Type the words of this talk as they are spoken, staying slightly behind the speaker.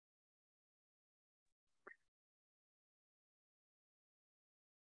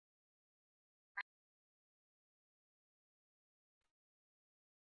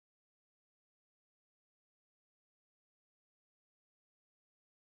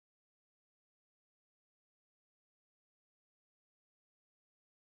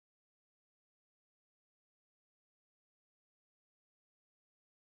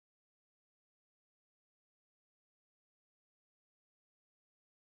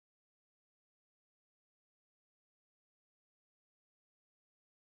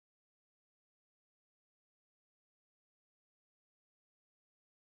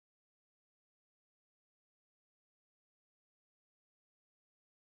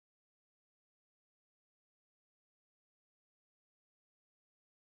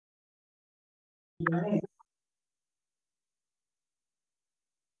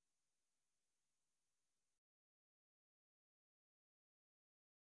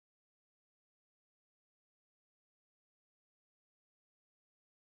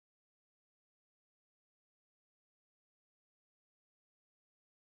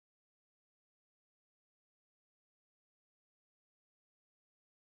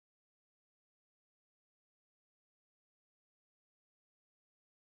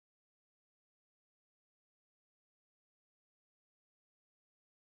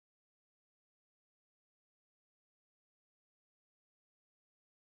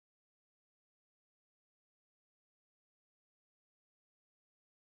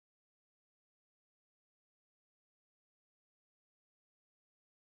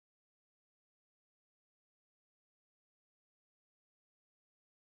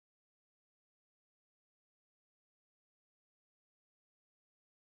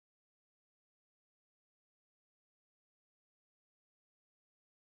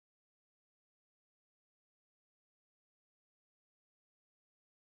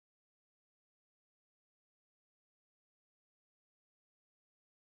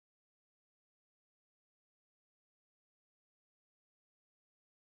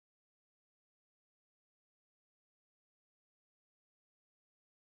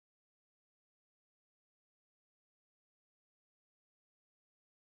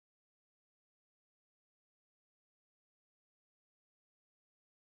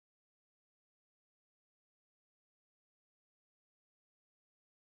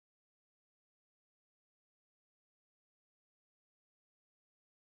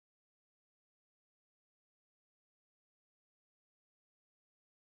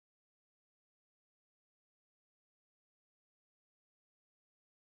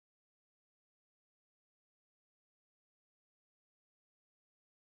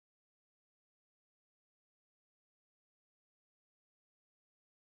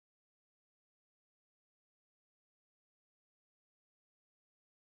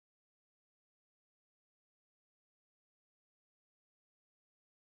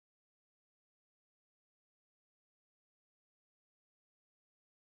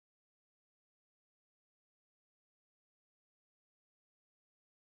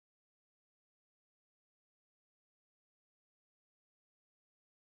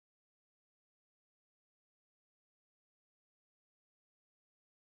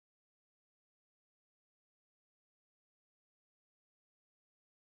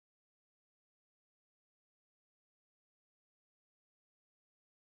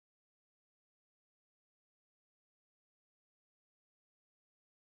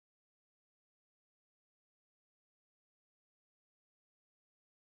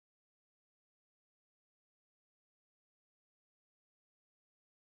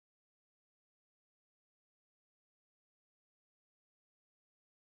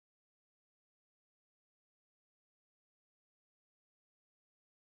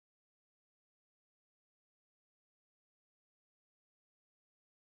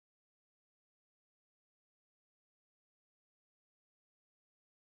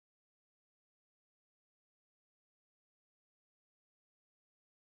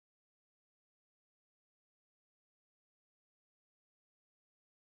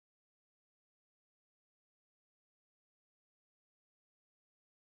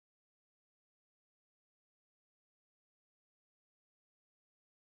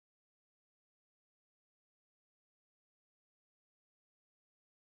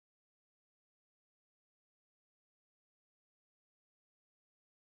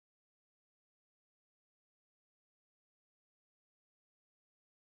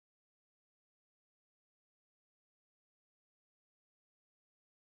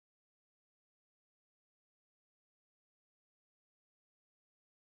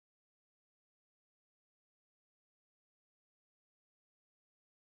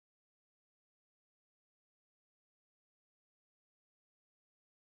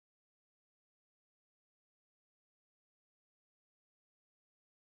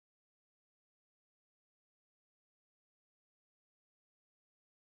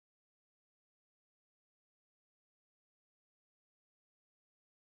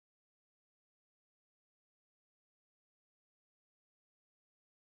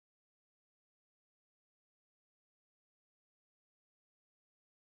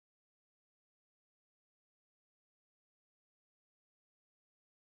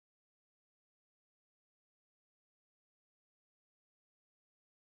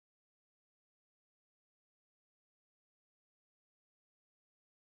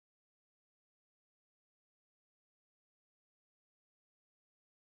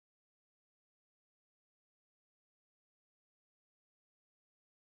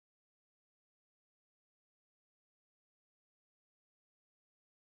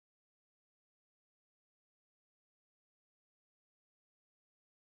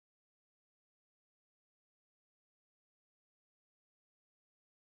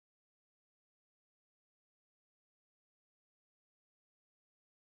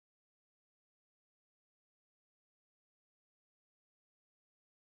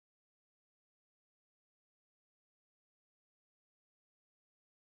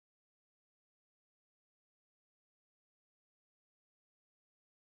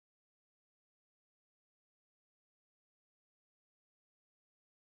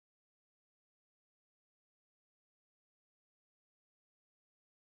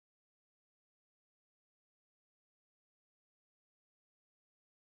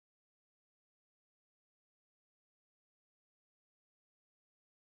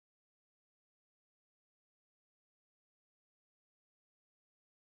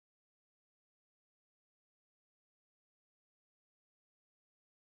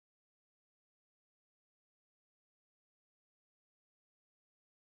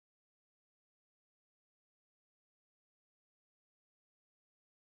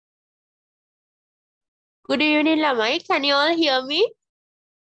Good evening, Lamai. Can you all hear me?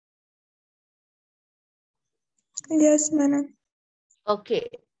 Yes, madam. Okay.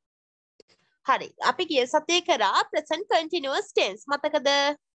 හරි. අපි ගිය සතියේ කරා present continuous tense. මතකද?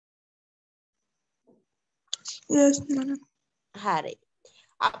 Yes, madam. හරි.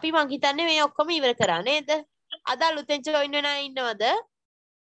 අපි මං හිතන්නේ මේ ඔක්කොම ඉවර කරා නේද? අද අලුතෙන් join වෙන අය ඉන්නවද?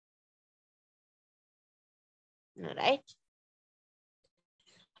 Alright.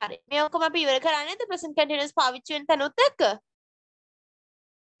 හරි. මේ ඔක්කොම අපි ඉවර කරා නේද? present continuous පාවිච්චි වෙන තැනුත් එක්ක?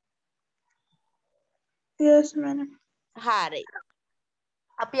 Yes, madam. හරි.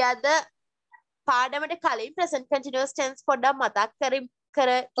 අපි අද පාඩමට කලින් present continuous tense පොඩ්ඩක් මතක්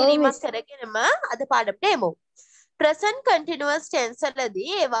කිරීමක් කරගෙනම අද පාඩමට එමු. present continuous tense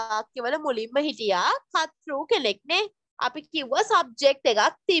වලදී ඒ වාක්‍යවල මුලින්ම හිටියා cut through කෙනෙක් නේ. අපි කිව්වා subject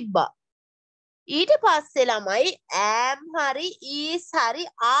එකක් තිබ්බා. ඊට පස්සේ ළමයි am හරි is හරි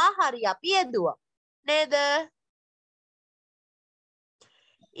are හරි අපි යෙදුවා. නේද?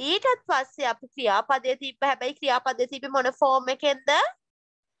 ඊටත් පස්සේ අපි ක්‍රියාපදයේ තිබ්බ හැබැයි ක්‍රියාපදයේ තිබ්බේ මොන ෆෝම් එකෙන්ද?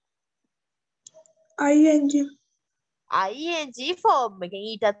 ING. ing ෆෝම් එකෙන්.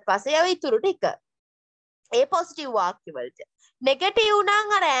 ඊටත් පස්සේ යව ඉතුරු ටික. ඒ පොසිටිව් වාක්‍ය වලට. නෙගටිව්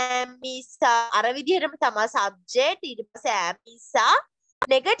නම් අර am is අර විදිහටම තමයි subject ඊට පස්සේ am is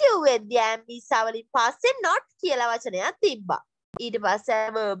නෙගටිව් වෙද්දී am is වලින් පස්සේ not කියලා වචනයක් තිබ්බා. ඊට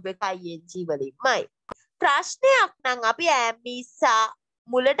පස්සේ verb එක ing වලින්මයි. ප්‍රශ්නයක් නම් අපි am is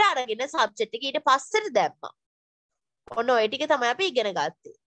මුලට අරගෙන subject එක ඊට පස්සට දැම්මා. ඔන්න ඔය ටික තමයි අපි ඉගෙන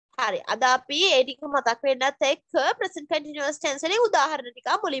ගත්තේ. හරි. අද අපි ඒ ටික මතක් වෙන්නත් එක්ක present continuous tense වලින් උදාහරණ ටික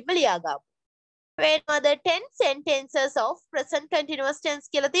මුලින්ම ලියාගමු. වෙනවද 10 sentences of present continuous tense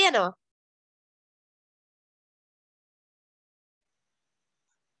කියලා තියෙනවා.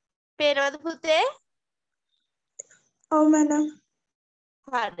 පේනවද පුතේ? Oh, madam.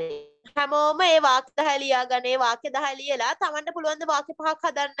 හරි. හැමෝම ඒ වාක්‍ය 10 ලියාගන්න. ඒ වාක්‍ය 10 ලියලා තමන්ට පුළුවන් ද වාක්‍ය 5ක්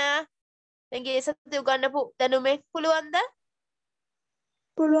හදන්න? දැන් ගිය සතියේ උගන්නපු දැනුමේ පුළුවන්ද?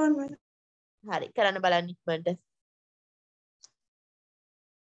 පුළුවන් madam. හරි. කරන්න බලන්න ඉක්මනට.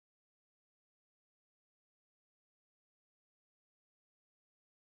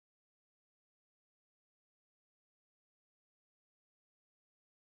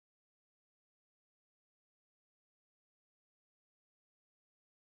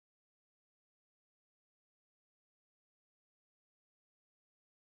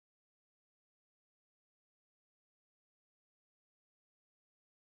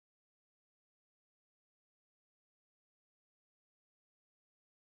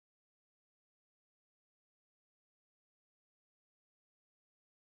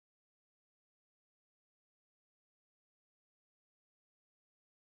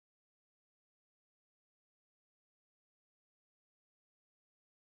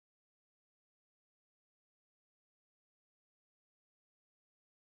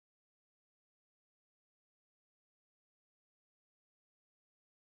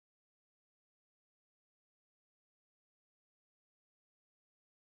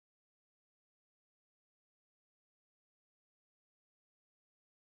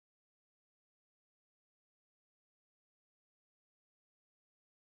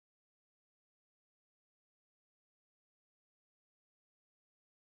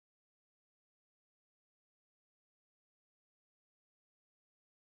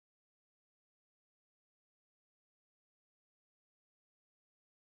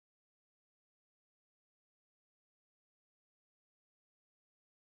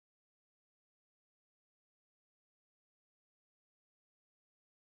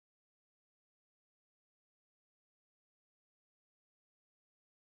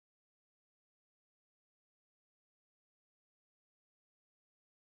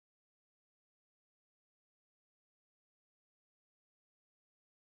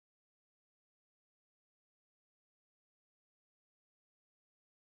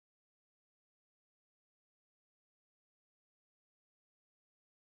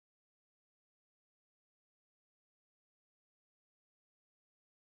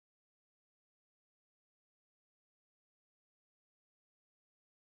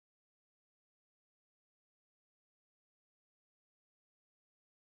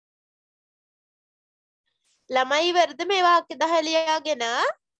 ළමයි ඉවරද මේ වාක්‍ය 10 ලියාගෙන?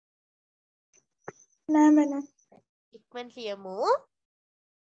 නෑ madam. ඉක්මන් ලියමු.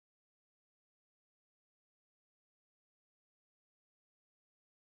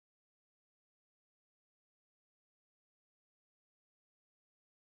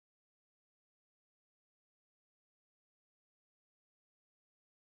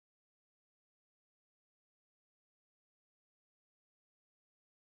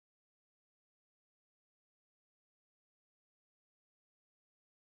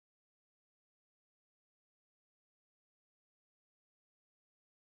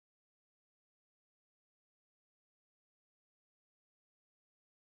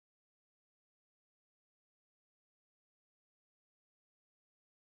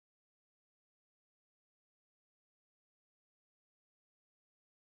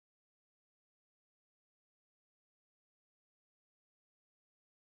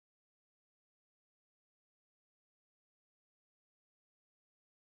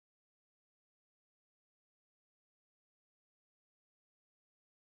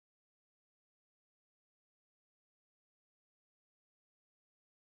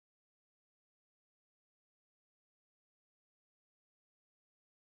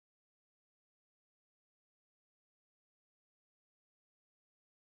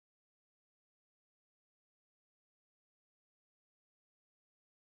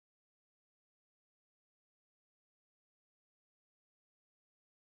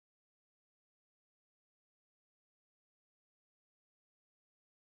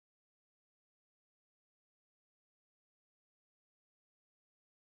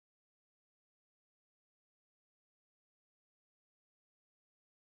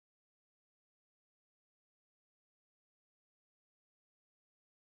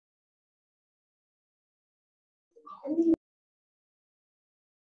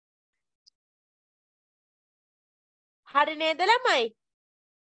 හරි නේද ළමයි?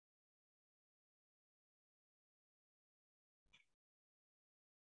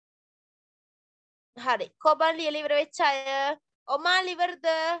 හරි. කොබන් ලියලා ඉවර වෙච්ච අය ඔමාල් ඉවරද?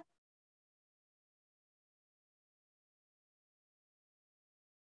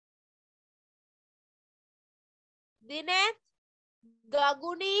 දිනෙත්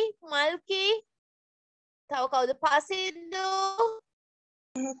ගගුණි මල්කි තව කවුද? පසින්දු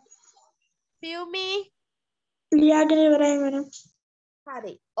පියුමි. ලියාගෙන ඉවරයි මැඩම්.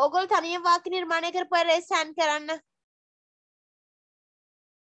 හරි. ඕගොල්ලෝ තනියම වාක්‍ය නිර්මාණය කරපු අය රේස් හෑන්ඩ් කරන්න.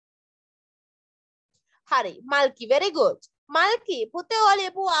 හරි. මල්කි very good. මල්කි පුතේ ඔය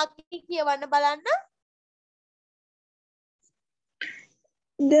ලියපු වාක්‍ය කියවන්න බලන්න.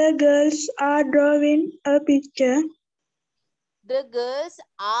 The girls are drawing a picture. The girls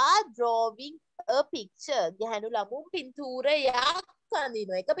are drawing a picture. ගැහැණු ළමුන් පින්තූරයක්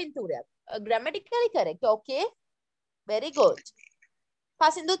අඳිනවා. එක පින්තූරයක්. Grammatically correct. Okay. Very good.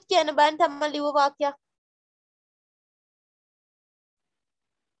 පසින්දුත් කියන්න බලන්න තමන් ලියුව වාක්‍යයක්.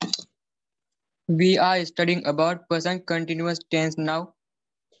 We are studying about present continuous tense now.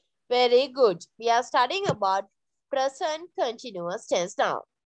 Very good. We are studying about present continuous tense now.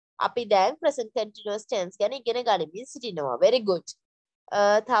 අපි දැන් present continuous tense ගැන ඉගෙන ගනිමින් සිටිනවා. Very good.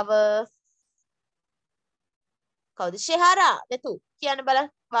 තව කවුද? ෂෙහාරා නේතු කියන්න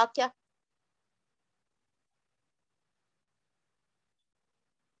බලන්න වාක්‍යයක්.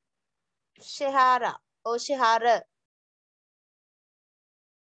 ෂෙහාරා. Oh ෂෙහාර.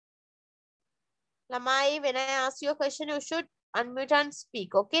 ළමයි when I ask you a question you should unmute and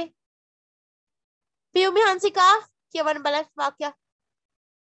speak. Okay? Piyumi Hansika කියවන්න බලන්න වාක්‍යයක්.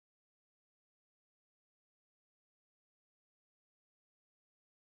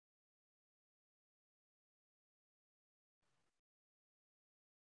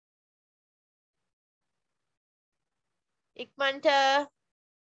 ඉක්මනට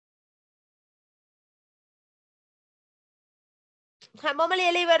හැමෝම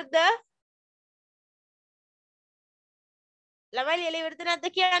ලියලා ඉවරද? ළමයි ලියලා ඉවරද නැද්ද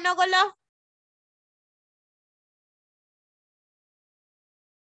කියන්න ඕගොල්ලෝ?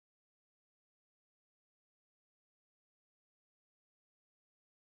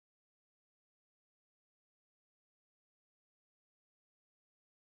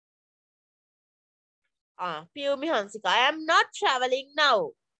 Piyumi Hansika I am not traveling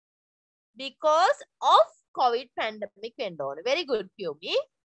now because of COVID pandemic වෙන්න ඕනේ. Very good Piyumi.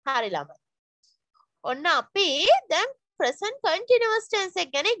 හරි ළමයි. ඔන්න අපි දැන් present continuous tense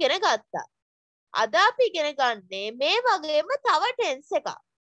එක ගැන ඉගෙන ගත්තා. අද අපි ඉගෙන ගන්නේ මේ වගේම තව tense එකක්.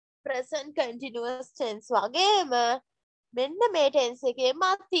 present continuous tense වගේම මෙන්න මේ tense එකේම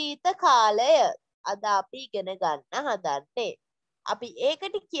අතීත කාලය අද අපි ඉගෙන ගන්න හදන්නේ. අපි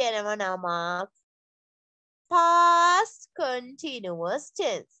ඒකට කියනවා නමක් past continuous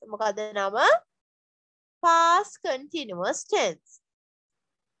tense. මොකද නම? past continuous tense.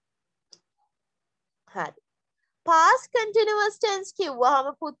 හරි. past continuous tense කිව්වහම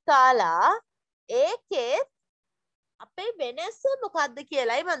පුතාලා ඒකේ අපේ වෙනස මොකද්ද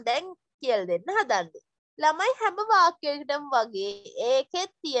කියලායි මම දැන් කියලා දෙන්න හදන්නේ. ළමයි හැම වාක්‍යයකටම වගේ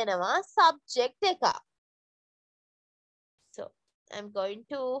ඒකෙත් තියෙනවා subject එකක්. So I'm going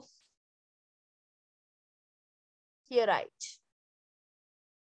to here right.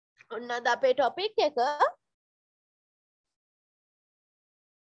 ඔන්න අද අපේ topic එක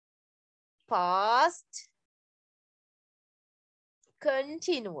past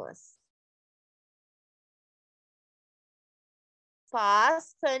continuous.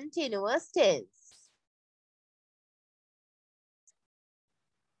 Past continuous tense.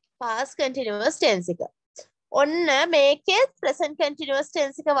 Past continuous tense එක. ඔන්න මේකේ present continuous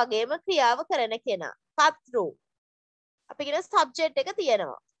tense එක වගේම ක්‍රියාව කරන කෙනා. කතෘ. අපි කියන subject එක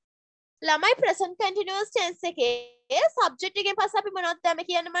තියෙනවා. ළමයි present continuous tense එකේ subject එකෙන් පස්සේ අපි මොනවද දැම්මේ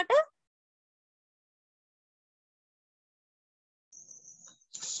කියන්න මට?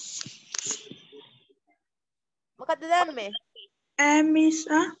 මොකද්ද දැම්මේ? am is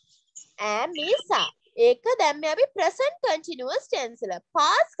a am is a. ඒක දැම්මේ අපි present continuous tense වල.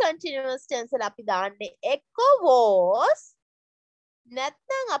 past continuous tense වල අපි දාන්නේ එක්ක was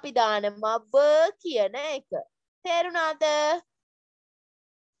නැත්නම් අපි දානවා were කියන එක. තේරුණාද?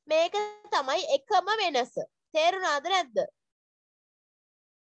 මේක තමයි එකම වෙනස. තේරුණාද නැද්ද?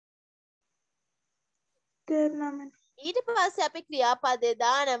 තේරුණා මැඩම්. ඊට පස්සේ අපි ක්‍රියාපදේ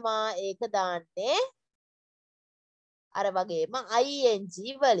දානවා ඒක දාන්නේ අර වගේම ing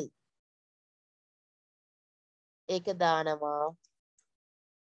වලින්. ඒක දානවා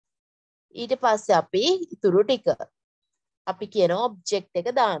ඊට පස්සේ අපි ඉතුරු ටික අපි කියන ඔබ්ජෙක්ට්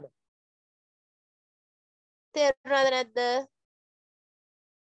එක දානවා. තේරුණාද නැද්ද?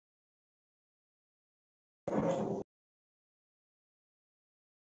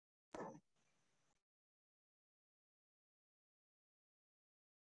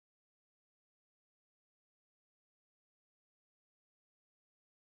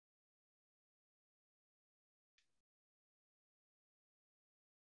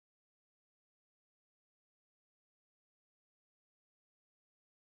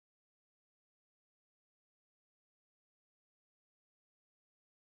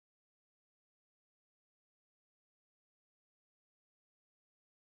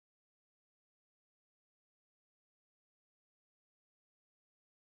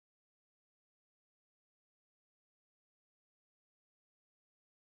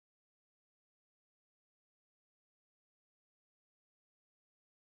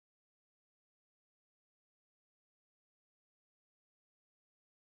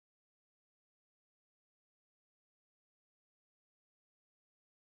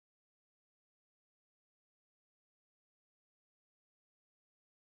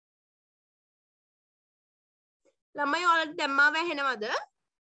 ළමයි ඔයාලට දැම්මාව ඇහෙනවද?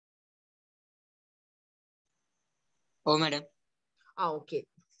 Oh, madam. Okay.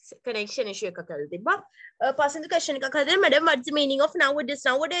 Connection issue එකක් කරලා තිබ්බා. පස්වෙනි question එකක් හදලා madam what's the meaning of nowadays?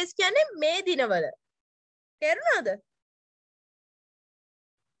 Nowadays කියන්නේ මේ දිනවල. තේරුණාද?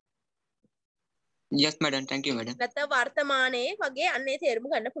 Yes, madam. Thank you, madam. නැත්නම් වර්තමානයේ වගේ අන්නේ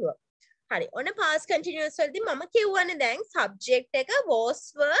තේරුම් ගන්න පුළුවන්. හරි. ඔන්න past continuous වලදී මම කියවන්නේ දැන් subject එක was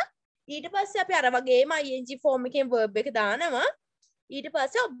were ඊට පස්සේ අපි අර වගේම ing form එකෙන් verb එක දානවා. ඊට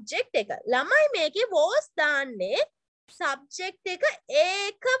පස්සේ object එක. ළමයි මේකේ was දාන්නේ subject එක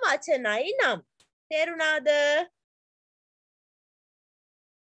ඒක වචනයි නම්. තේරුණාද?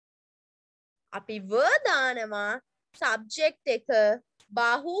 අපි were දානවා subject එක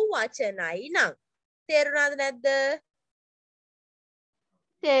බහු වචනයි නම්. තේරුණාද නැද්ද?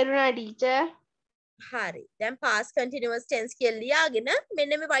 තේරුණා ටීචර්. හරි. දැන් past continuous tense කියලා ලියාගෙන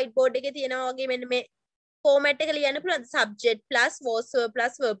මෙන්න මේ white board එකේ තියෙනවා වගේ මෙන්න මේ format එක ලියන්න පුළුවන්. subject plus was were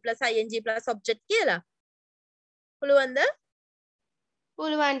plus verb plus ing plus object කියලා. පුළුවන්ද?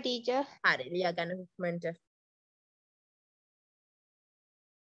 පුළුවන් ටීචර්. හරි. ලියා ගන්න document.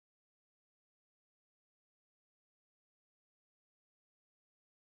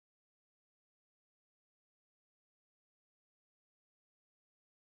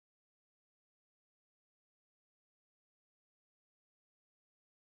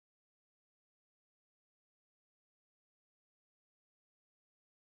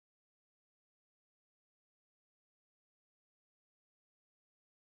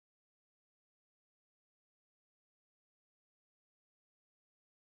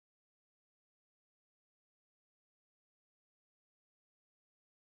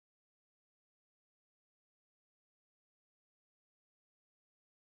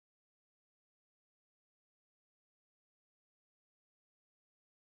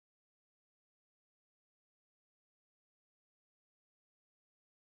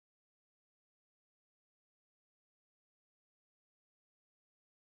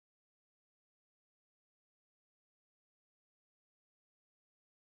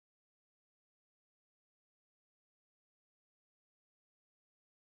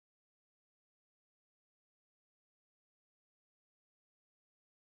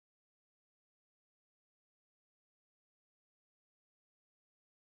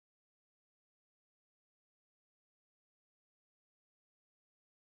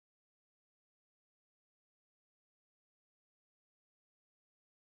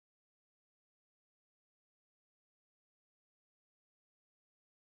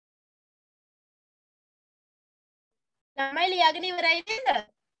 ළමයි ලියාගෙන ඉවරයි නේද?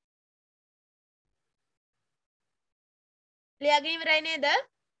 ලියාගෙන ඉවරයි නේද?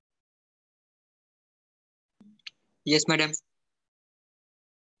 Yes, madam.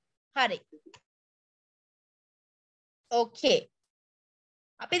 හරි. Okay.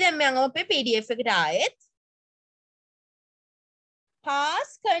 අපි දැන් මම අපේ PDF එකට ආයෙත්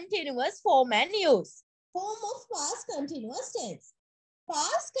past continuous form and use. Form of past continuous tense.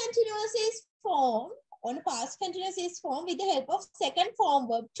 Past continuous is formed on past continuous is formed with the help of second form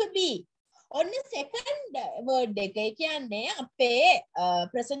verb to be. On the second word එක කියන්නේ අපේ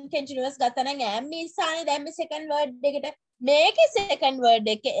present continuous ගත්තා නම් am ඉස්සානේ දැන් මේ second word එකට මේකේ second word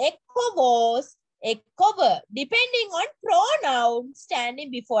එක එක්ක was එක්ක were depending on pronoun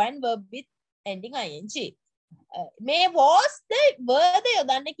standing before and verb with ending ing. මේ was the were the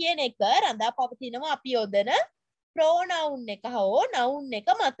යොදන්න කියන එක රඳා පවතිනවා අපි යොදන pronoun එක හෝ noun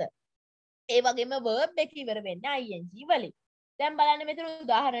එක මත. ඒ වගේම verb එක ඉවර වෙන්නේ ing වලින්. දැන් බලන්න මෙතන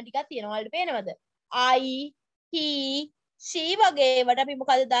උදාහරණ ටිකක් තියෙනවා. ඔයාලට පේනවද? I, he, she වගේ ඒවට අපි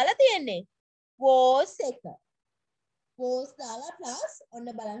මොකද දාලා තියෙන්නේ? was එක. was දාලා plus ඔන්න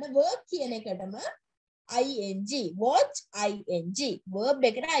බලන්න verb කියන එකටම ing, watch ing, verb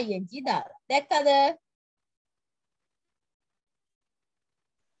එකට ing දාලා. දැක්කද?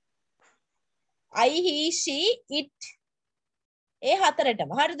 I, he, she, it ඒ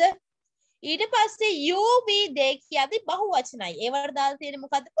හතරටම. හරිද? ඊට පස්සේ you, we, they කියද්දි බහු වචනයි. ඒවට දාලා තියෙන්නේ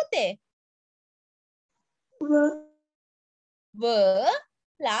මොකද්ද පුතේ? were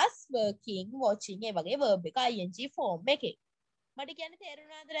plus working, watching ඒ වගේ verb එක ing form එකේ. මට කියන්න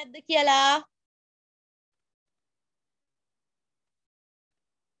තේරුණාද නැද්ද කියලා?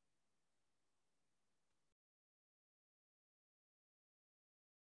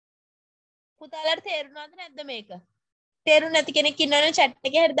 පුතාලට තේරුණාද නැද්ද මේක? තේරුණ නැති කෙනෙක් ඉන්නවනම් chat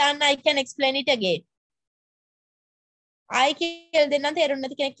එකේ හරි දාන්න I can explain it again. I කියලා දෙන්නම් තේරුණ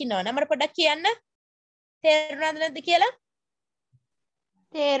නැති කෙනෙක් ඉන්නවනම් මට පොඩ්ඩක් කියන්න. තේරුණාද නැද්ද කියලා?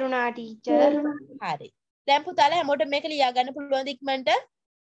 තේරුණා ටීචර්. හරි. දැන් පුතාලා හැමෝටම මේක ලියා ගන්න පුළුවන්ද ඉක්මනට?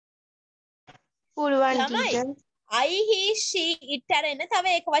 පුළුවන් ළමයි. Teacher. I, he, she, it අරගෙන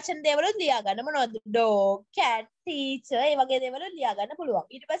තව ඒක වචන දේවලුත් ලියා ගන්න. මොනවද? dog, cat, teacher ඒ වගේ දේවලුත් ලියා ගන්න පුළුවන්.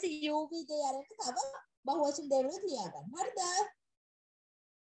 ඊට පස්සේ you, we, they අරගෙන තව බහු වචන දේවලුත් ලියා ගන්න. හරිද?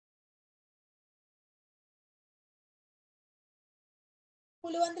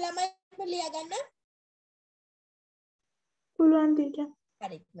 පුළුවන්ද ළමයි ලියා ගන්න? පුළුවන් ටීචර්.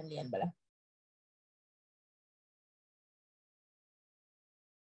 හරි මම ලියන්න බලන්න.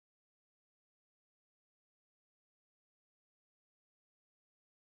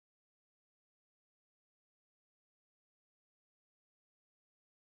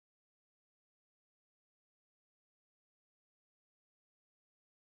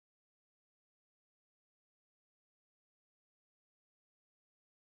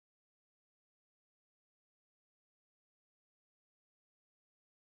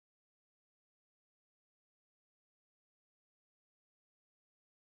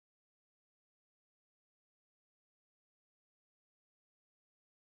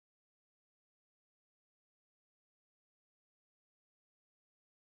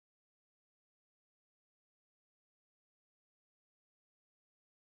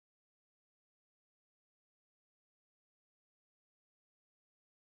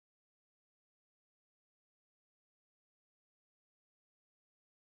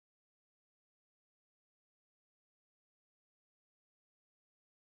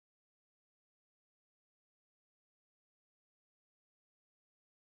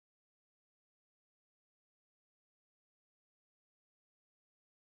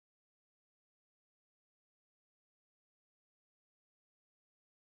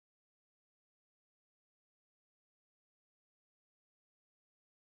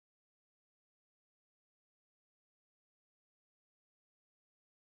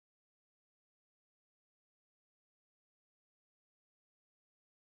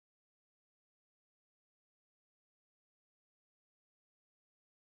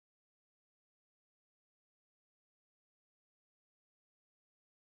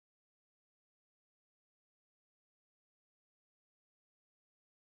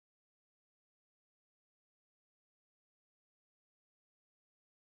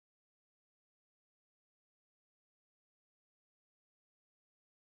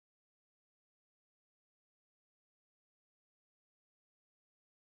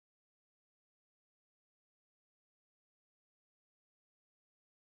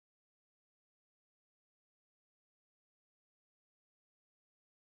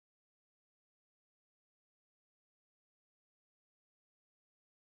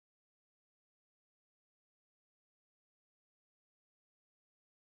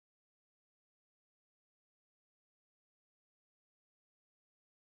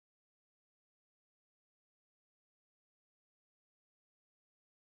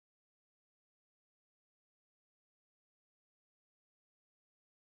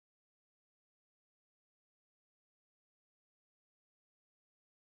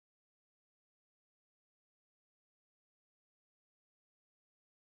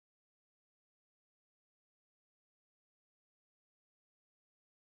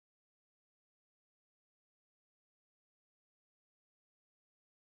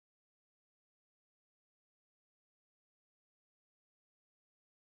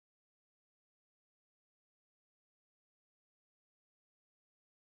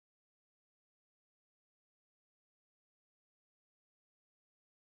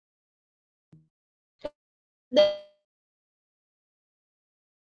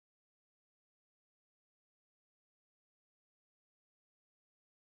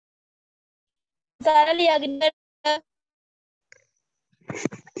 Sarah ලියාගෙන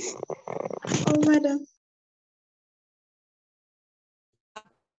ඔව් මැඩම්.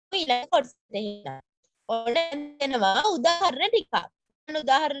 ඊළඟ කොටසට එන්න. ඔන්න දෙනවා උදාහරණ ටිකක්.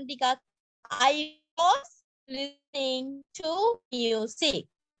 උදාහරණ ටිකක් I was listening to music.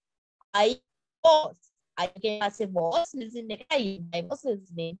 I was listening I was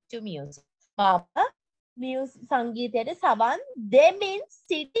listening to music. මම music සංගීතයට සවන් දෙමින්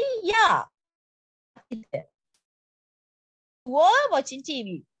සිටියා. were watching TV.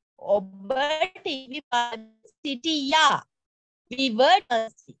 ඔබ TV බලමින් සිටියා. We were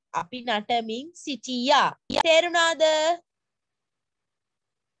dancing. අපි නටමින් සිටියා. තේරුණාද?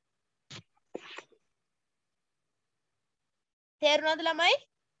 තේරුණාද ළමයි?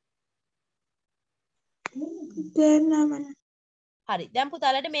 තේරුණා මැඩම්. හරි. දැන්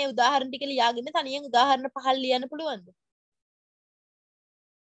පුතාලට මේ උදාහරණ ටික ලියාගෙන තනියෙන් උදාහරණ 5 ලියන්න පුළුවන්ද?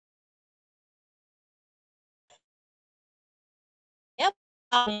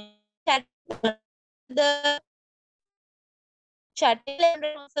 chat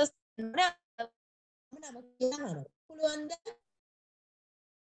පුළුවන්ද?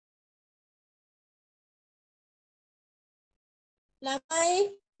 ළමයි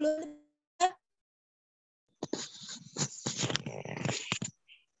පුළුවන්ද?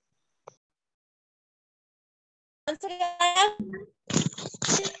 answer ගන්න.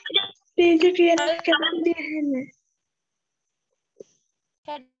 ටීචර් කියන කැමති ඇහෙන්නේ.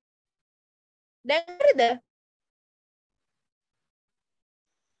 දැන් හරිද?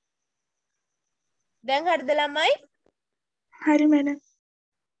 දැන් හරිද ළමයි? හරි මැඩම්.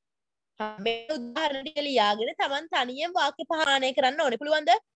 මේ උදාහරණ ටික ලියාගෙන Taman තනියෙන් වාක්‍ය පහානය කරන්න ඕනේ.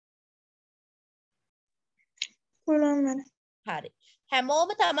 පුළුවන්ද? පුළුවන් මැඩම්. හරි. හැමෝම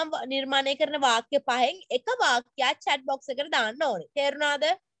Taman නිර්මාණය කරන වාක්‍ය පහෙන් එක වාක්‍යයක් chat box එකට දාන්න ඕනේ. තේරුණාද?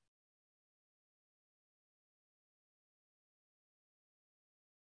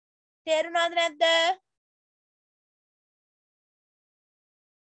 තේරුණාද නැද්ද?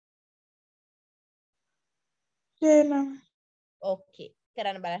 තේරුණා. ඕකේ.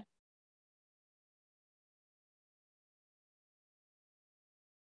 කරන්න බලන්න.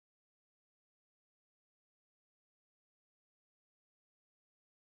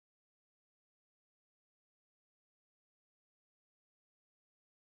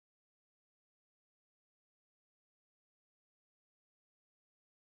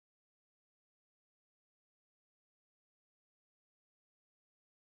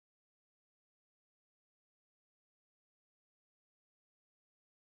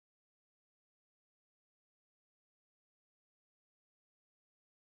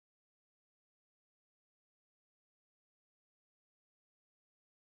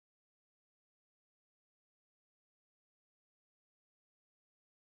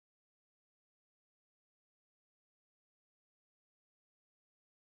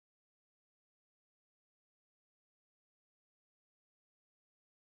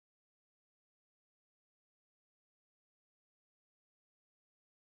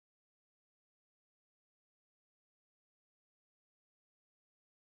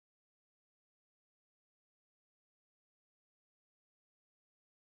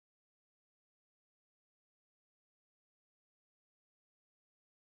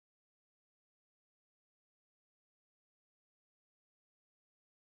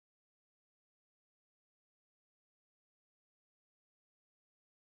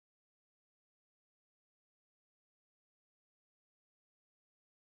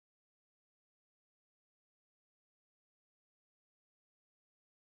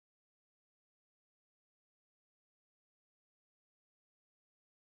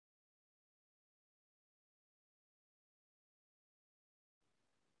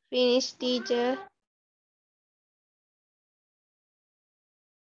 Finish teacher.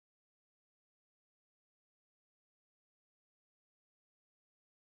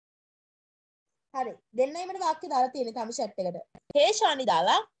 හරි. දෙන්නයි මට වාක්‍ය දාලා තියෙන්නේ තම chat එකට. Hey Shani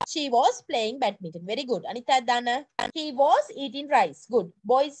දාලා she was playing badminton. Very good. අනිත් අය දාන්න. He was eating rice. Good.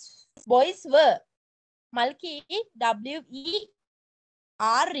 Boys were. මල්කි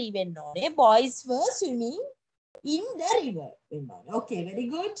WERE වෙන්න ඕනේ. Boys were swimming in the river වෙන්න ඕනේ. Okay, very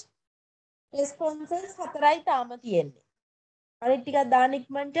good. Responses 4යි තාම තියෙන්නේ. අනිත් ටිකක් දාන්න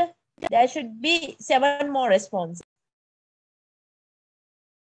ඉක්මනට. There should be 7 more responses.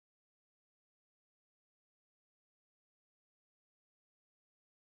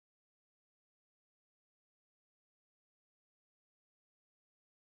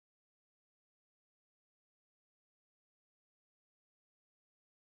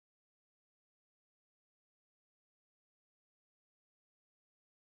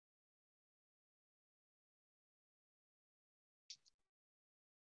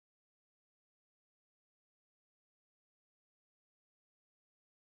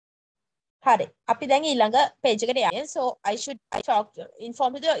 හරි. අපි දැන් ඊළඟ page එකට යන්නේ. So I should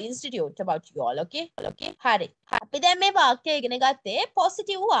inform to the institute about you all. Okay? හරි. අපි දැන් මේ වාක්‍යය ඉගෙන ගත්තේ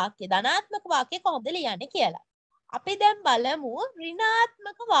positive වාක්‍ය. ධනාත්මක වාක්‍ය කොහොමද ලියන්නේ කියලා. අපි දැන් බලමු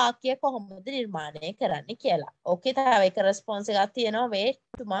ඍණාත්මක වාක්‍ය කොහොමද නිර්මාණය කරන්නේ කියලා. Okay, තව එක response එකක් තියෙනවා. wait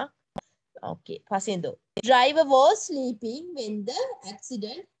තුමා. Okay, පසින්දු. Driver was sleeping when the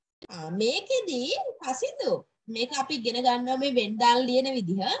accident. මේකෙදී පසින්දු. මේක අපි ඉගෙන ගන්නවා මේ when දාලා ලියන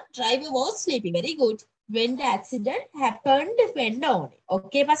විදිහ. Driver was sleeping. Very good. When the accident happened වෙන්න ඕනේ.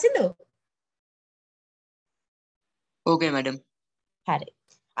 Okay, පසින්දු. Okay, madam. හරි.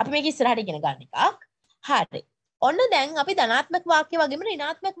 අපි මේක ඉස්සරහට ඉගෙන ගන්න එකක්. හරි. ඔන්න දැන් අපි ධනාත්මක වාක්‍ය වගේම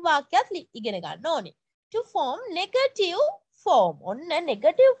ඍණාත්මක වාක්‍යත් ඉගෙන ගන්න ඕනේ. To form negative form. ඔන්න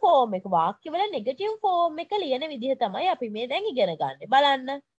negative form එක වාක්‍යවල negative form එක ලියන විදිහ තමයි අපි මේ දැන් ඉගෙන ගන්න.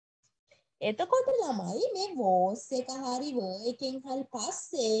 බලන්න. එතකොට ළමයි මේ was එක හරි were එකෙන් හරි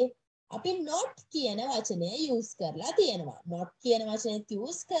පස්සේ අපි not කියන වචනය use කරලා තියෙනවා. not කියන වචනේ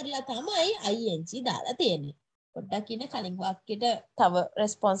use කරලා තමයි ing දාලා තියෙන්නේ. පොඩ්ඩක් ඉන්න කලින් වාක්‍යෙට තව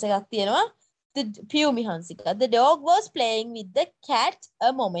response එකක් තියෙනවා. The Piyumi Hansika. The dog was playing with the cat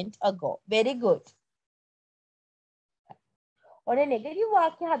a moment ago. Very good. ඔනේ negative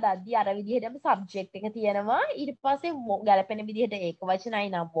වාක්‍ය හදද්දී අර විදිහටම සබ්ජෙක්ට් එක තියෙනවා. ඊට පස්සේ ගැලපෙන විදිහට ඒක වචනයි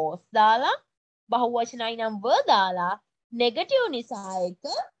නම් was දාලා, බහු වචනයි නම් were දාලා, නෙගටිව් නිසා එක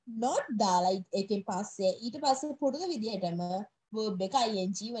not දාලා ඒකෙන් පස්සේ ඊට පස්සේ පුරුදු විදිහටම verb එක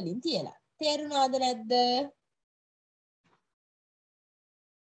ing වලින් තියලා. තේරුණාද නැද්ද?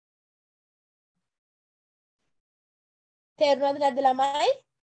 තේරුණාද නැද්ද ළමයි?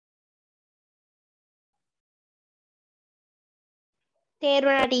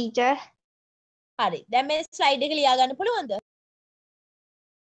 තේරුණා ටීචර්. හරි. දැන් මේ ස්ලයිඩ් එක ලියා ගන්න පුළුවන්ද?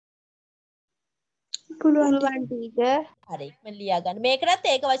 පුළුවන් ටීචර්. හරි. මම ලියා ගන්න. මේකටත්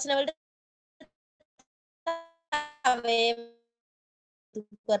ඒක වචන වලට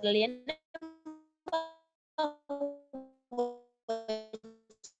කරලා ලියන්න.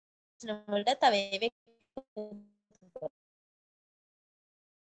 වචන වලට තව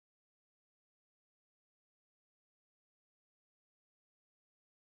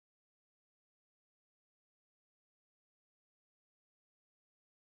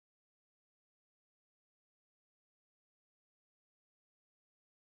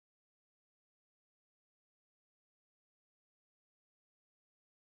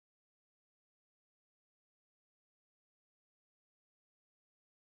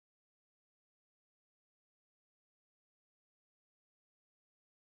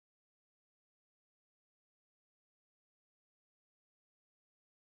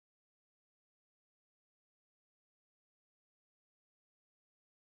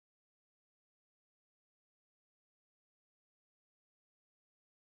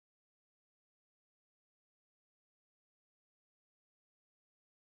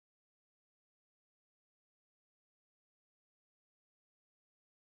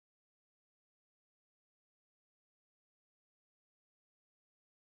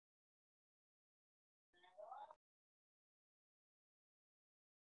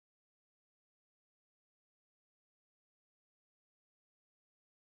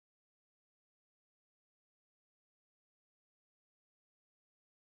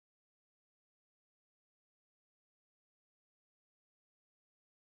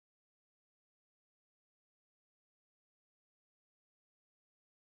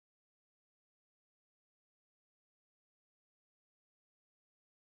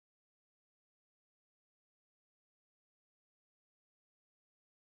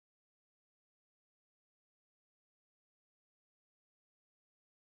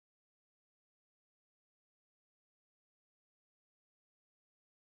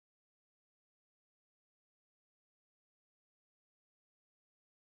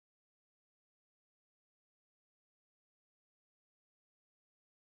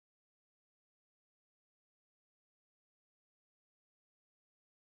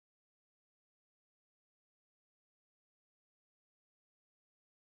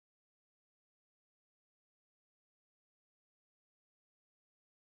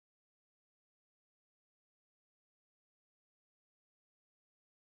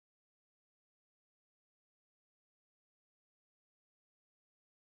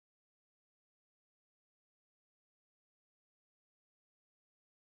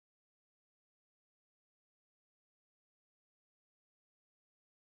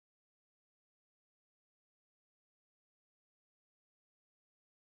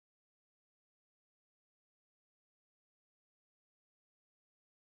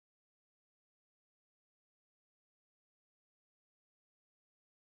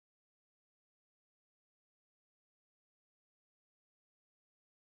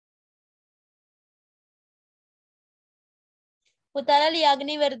පුතාලා ලියාගෙන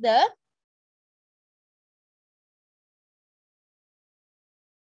ඉවරද?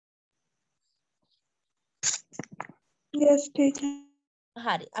 Yes, teacher.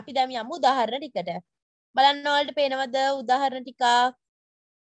 හරි. අපි දැන් යමු උදාහරණ ටිකට. බලන්න ඔයාලට පේනවද උදාහරණ ටිකක්?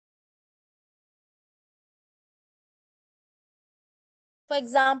 For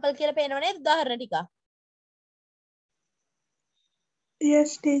example කියලා පේනව නේද උදාහරණ ටික? Yes,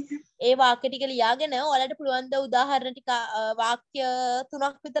 teacher. ඒ වාක්‍ය ටික ලියාගෙන ඔයාලට පුළුවන් ද උදාහරණ ටික වාක්‍ය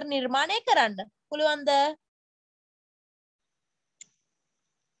 3ක් විතර නිර්මාණය කරන්න? පුළුවන්ද?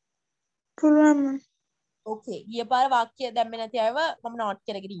 පුළුවන් මම. ඕකේ. ගිය පාර වාක්‍ය දැම්මේ නැති අයව මම නෝට්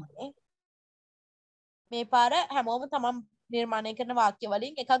කරගෙන ඉන්නේ. මේ පාර හැමෝම තමන් නිර්මාණය කරන වාක්‍ය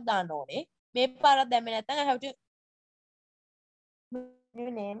වලින් එකක් දාන්න ඕනේ. මේ පාරක් දැම්මේ නැත්නම් I have to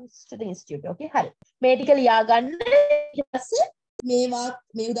new names to the institute. Okay, හරි. මේ ටික ලියා ගන්න. ඊට පස්සේ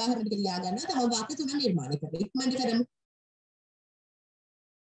මේ උදාහරණ ටික ලියා ගන්න. තව වාක්‍ය 3ක් නිර්මාණය කරන්න. ඉක්මනට කරමු.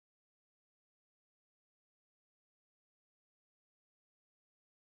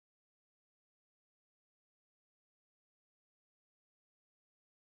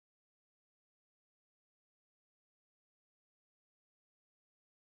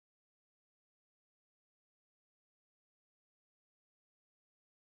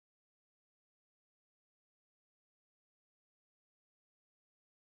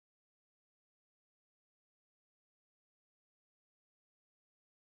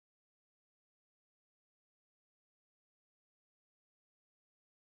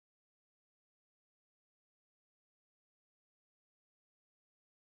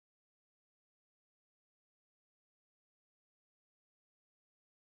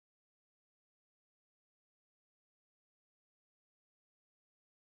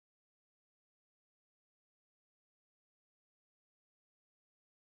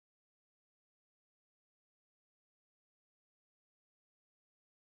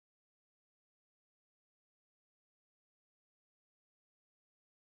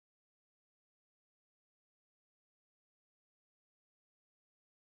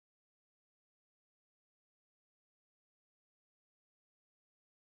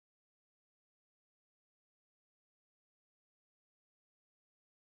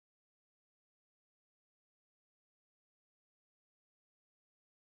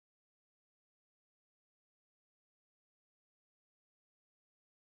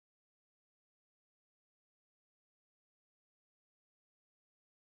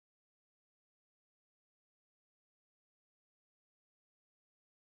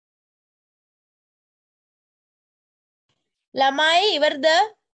 ළමයි ඉවරද?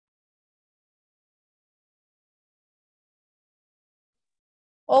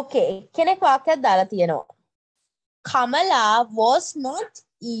 ඕකේ. කෙනෙක් වාක්‍යයක් දාලා තියෙනවා. Kamala was not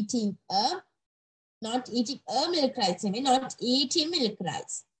eating a milk rice. Not eating milk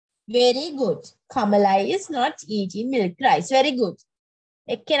rice. Very good. Kamala is not eating milk rice. Very good.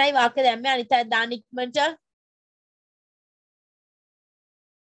 එක්කෙනයි වාක්‍ය දැම්මේ අනිත් අය දාන්න ඉක්මනට.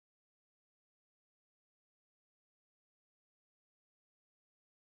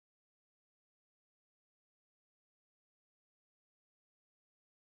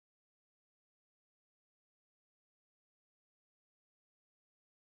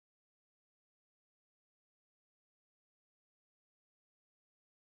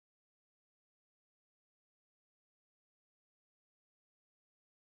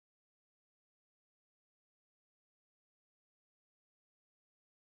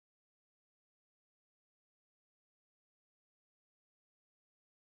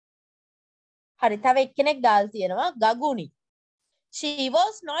 හරි. තව එක්කෙනෙක් දාලා තියෙනවා ගගුණි. She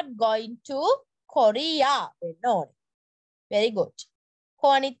was not going to Korea. වෙන්න ඕනේ. Very good.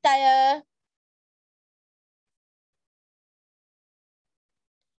 කොනිත් අය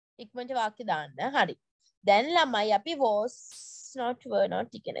ඉක්මනට වාක්‍ය දාන්න. හරි. දැන් ළමයි අපි was not were not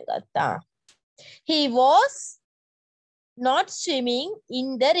ඉගෙන ගත්තා. He was not swimming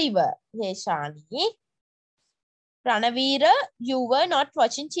in the river. Heshani. Ranavira, you were not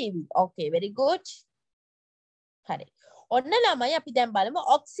watching TV. Okay, very good. හරි. ඔන්න ළමයි අපි දැන් බලමු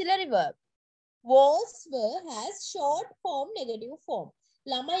auxiliary verb. Was, were has short form, negative form.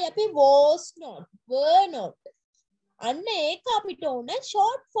 ළමයි අපි was not, were not. අන්න ඒක අපිට ඕන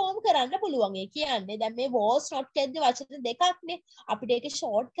short form කරන්න පුළුවන්. ඒ කියන්නේ දැන් මේ was not කියද්දි වචන දෙකක්නේ. අපිට ඒක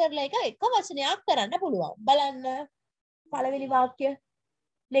short කරලා එක වචනයක් කරන්න පුළුවන්. බලන්න. පළවෙනි වාක්‍ය.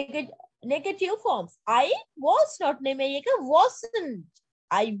 Negative forms. I was not නෙමෙයි එක wasn't.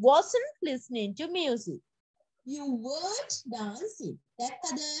 I wasn't listening to music. You weren't dancing.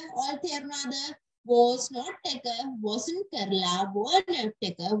 දැක්කද? all තේරුණාද? was not එක wasn't කරලා, were not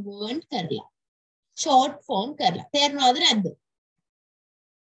එක weren't කරලා. short form කරලා. තේරුණාද නැද්ද?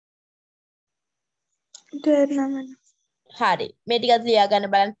 තේරුණා මම. හරි. මේ ටිකත් ලියා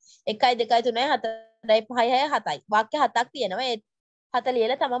ගන්න බලන්න. 1 2 3 4 5 6 7යි. වාක්‍ය 7ක් තියෙනවා. ඒ 7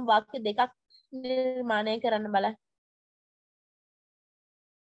 ලියලා තමන් වාක්‍ය දෙකක් නිර්මාණය කරන්න බලන්න.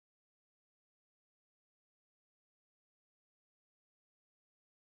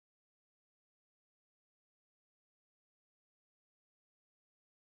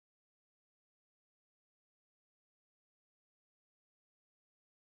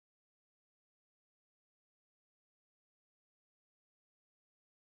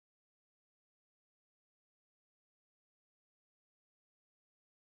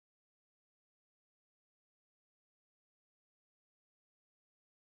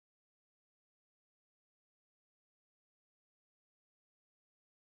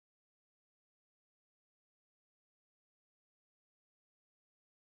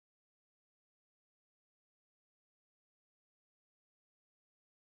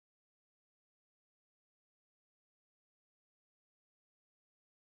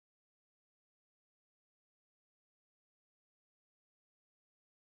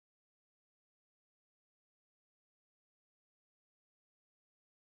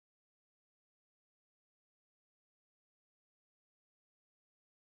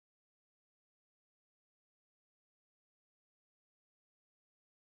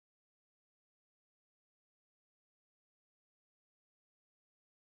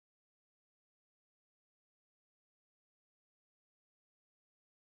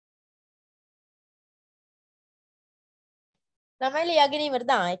 ළමයි ලියාගෙන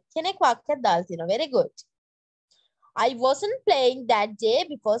ඉවරද? කෙනෙක් වාක්‍යයක් දාලා තියෙනවා. Very good. I wasn't playing that day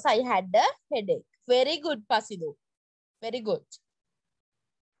because I had a headache. Very good, Pasidu. Very good.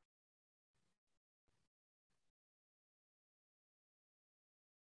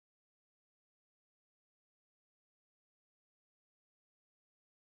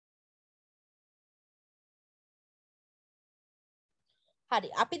 හරි.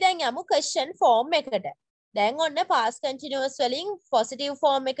 අපි දැන් යමු question form එකට. දැන් ඔන්න past continuous වලින් positive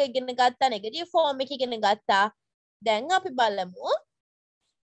form එක ඉගෙන ගත්තා, negative form එක ඉගෙන ගත්තා. දැන් අපි බලමු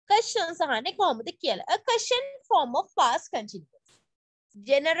questions අහන්නේ කොහොමද කියලා. A question form of past continuous.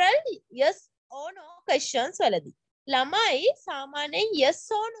 General yes or no questions වලදී. ළමයි සාමාන්‍යයෙන් yes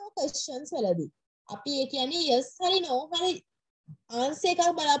or no questions වලදී. අපි ඒ කියන්නේ yes හරි no හරි answer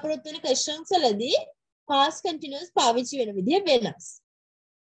එකක් බලාපොරොත්තු වෙන questions වලදී past continuous පාවිච්චි වෙන විදිය වෙනස්.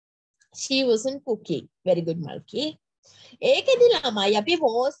 She wasn't cooking. Very good, Malki. ඒකෙදි ළමයි අපි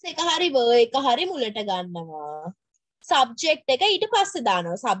was එක හරි were එක හරි මුලට ගන්නවා. subject එක ඊට පස්සේ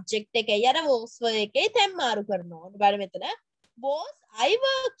දානවා. subject එකයි අර was were එකයි තැන් මාරු කරනවා. ඔන්න බලන්න මෙතන. Was I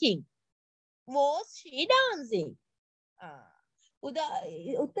working? Was she dancing?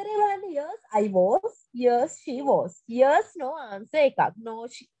 උත්තරේ බලන්න. Yes, I was. Yes, she was. Yes, no answer එකක්. No,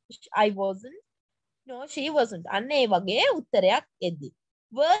 I wasn't. No, she wasn't. අන්න ඒ වගේ උත්තරයක් එද්දි.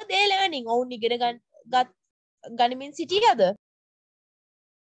 Were they learning? ඔවුන් ඉගෙන ගනිමින් සිටියද?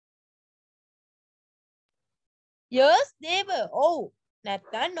 Yes, they were. ඔව්.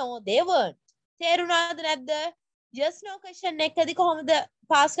 නැත්නම් no, they weren't. තේරුණාද නැද්ද? Yes no question එකදී කොහොමද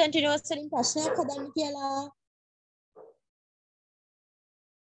past continuous වලින් ප්‍රශ්නයක් හදන්න කියලා?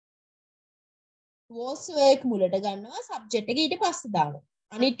 Was එක මුලට ගන්නවා, subject එක ඊට පස්සේ දානවා.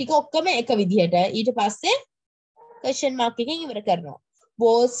 අනිත් ටික ඔක්කොම එක විදිහට ඊට පස්සේ question mark එකෙන් ඉවර කරනවා.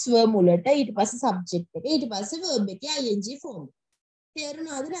 was were මුලට ඊට පස්සේ subject එක ඊට පස්සේ verb එකේ ing form.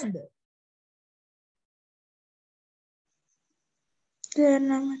 තේරුණාද නැද්ද?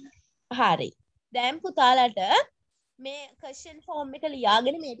 තේරුණා මම. හරි. දැන් පුතාලට මේ question form එක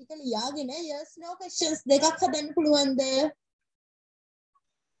ලියාගෙන මේ ටික ලියාගෙන yes no questions දෙකක් හදන්න පුළුවන්ද?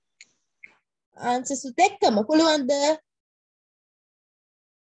 answers උත් එක්කම පුළුවන්ද?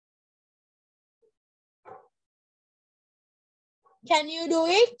 Can you do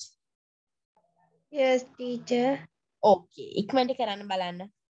it? Yes, teacher. Okay. ඉක්මනට කරන්න බලන්න.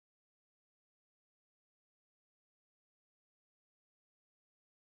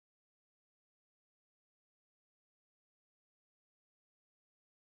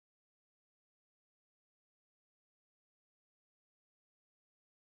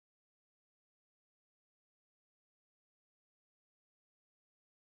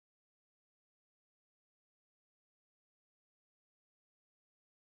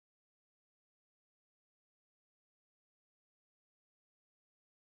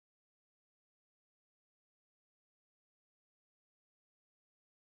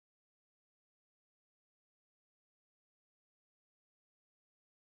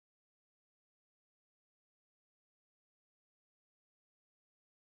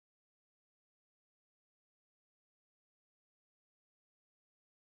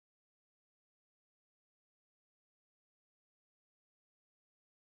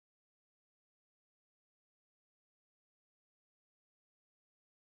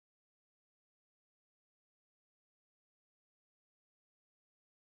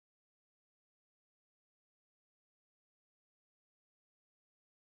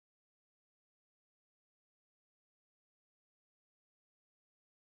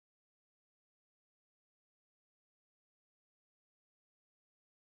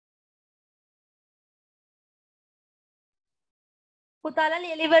 පුතාලා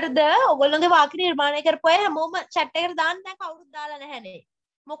ලියලා ඉවරද? ඔයගොල්ලෝගේ වාක්‍ය නිර්මාණය කරපු අය හැමෝම chat එකට දාන්න. දැන් කවුරුත් දාලා නැහැනේ.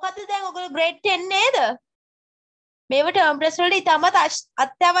 මොකද්ද දැන් ඔයගොල්ලෝ grade 10 නේද? මේව term test වලට ඉතාමත්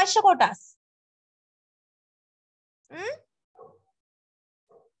අත්‍යවශ්‍ය කොටස්.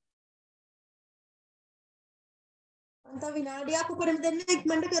 අන්ත විනාඩියක් උඩට දෙන්න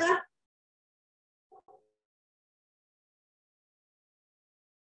ඉක්මනට කරා.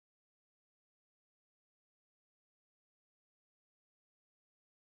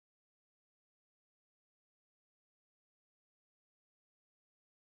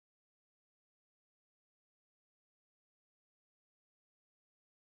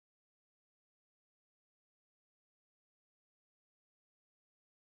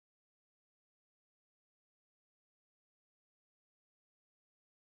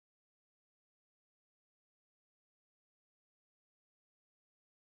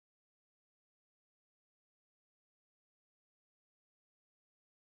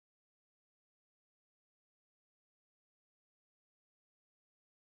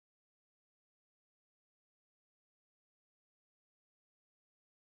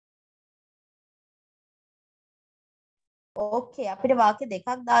 ඕකේ අපිට වාක්‍ය දෙකක්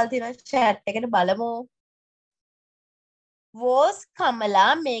දාලා තියෙනවා chat එකට බලමු. Was Kamala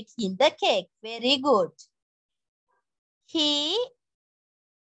making the cake? Very good. He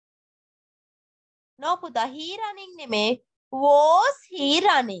no පුතා he running නෙමේ. Was he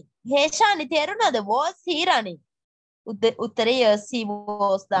running? හේෂානි තේරුණාද? Was he running? උත්තරේ yes he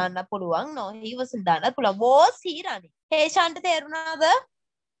was දාන්න පුළුවන්. No he wasn't දාන්න පුළුවන්. Was he running? හේෂාන්ට තේරුණාද?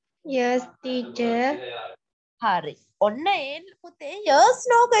 Yes, teacher. හරි. ඔන්න ඒ පුතේ yes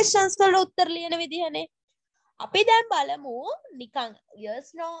no questions වල උත්තර ලියන විදිහනේ. අපි දැන් බලමු නිකන් yes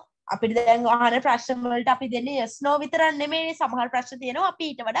no අපිට දැන් අහන ප්‍රශ්න වලට අපි දෙන්නේ yes no විතරක් නෙමෙයි සමහර ප්‍රශ්න තියෙනවා අපි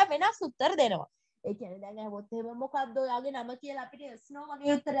ඊට වඩා වෙනස් උත්තර දෙනවා. ඒ කියන්නේ දැන් අහුවොත් එහෙම මොකද්ද ඔයාගේ නම කියලා අපිට yes no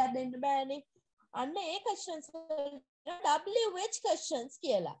වගේ උත්තරයක් දෙන්න බෑනේ. අන්න ඒ questions WH questions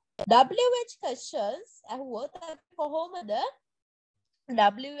කියලා. WH questions අහුවොත් අපි කොහොමද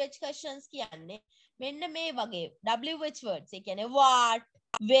WH questions කියන්නේ මෙන්න මේ වගේ WH words ඒ කියන්නේ what,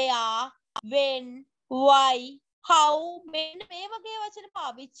 where, when, why, how මෙන්න මේ වගේ වචන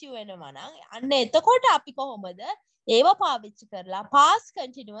පාවිච්චි වෙනවා නම් අන්න එතකොට අපි කොහොමද ඒව පාවිච්චි කරලා past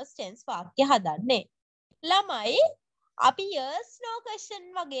continuous tense වාක්‍ය හදන්නේ ළමයි අපි yes no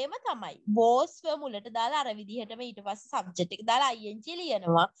question වගේම තමයි was මුලට දාලා අර විදිහටම ඊට පස්සේ subject එක දාලා ing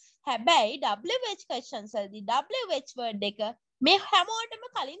ලියනවා හැබැයි WH questions වලදී WH word එක මේ හැමෝටම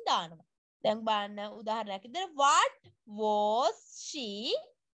කලින් දානවා දැන් බලන්න උදාහරණයක් විදිහට what was she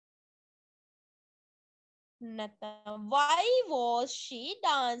නැත්නම් why was she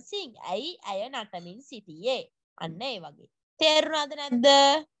dancing ඇයි ඇය නටමින් සිටියේ අන්න ඒ වගේ තේරුණාද නැද්ද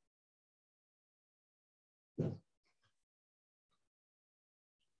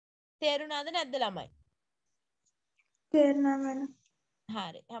තේරුණාද නැද්ද ළමයි තේරුණා මම.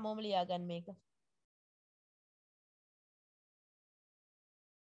 හරි හැමෝම ලියා ගන්න මේක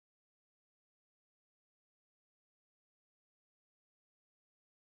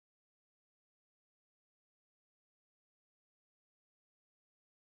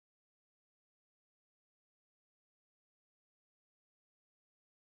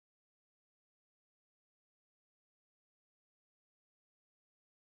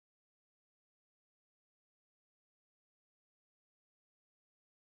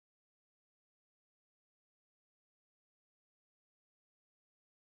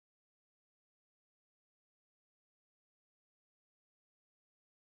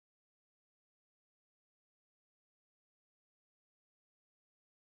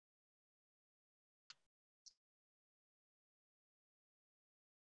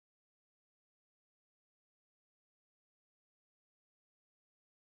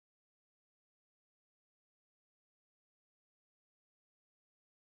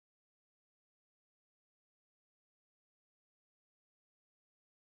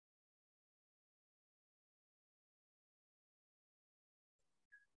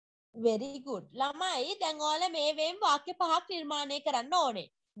very good ළමයි දැන් ඔයාලා මේ වෙන් වාක්‍ය පහක් නිර්මාණය කරන්න ඕනේ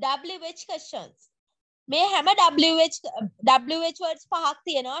WH questions මේ හැම WH words පහක්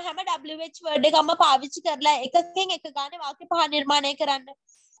තියෙනවා හැම WH word එකම පාවිච්චි කරලා එකකින් එක ගානේ වාක්‍ය පහ නිර්මාණය කරන්න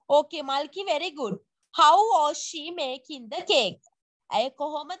okay මල්කි very good how was she making the cake ඇය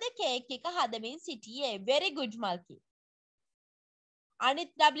කොහොමද කේක් එක හදමින් සිටියේ very good මල්කි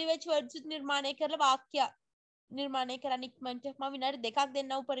අනිත් WH words නිර්මාණය කරලා වාක්‍ය නිර්මාණය කරන්න ඉක්මනට මම විනාඩි දෙකක්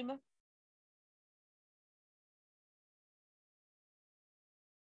දෙන්න උපරිම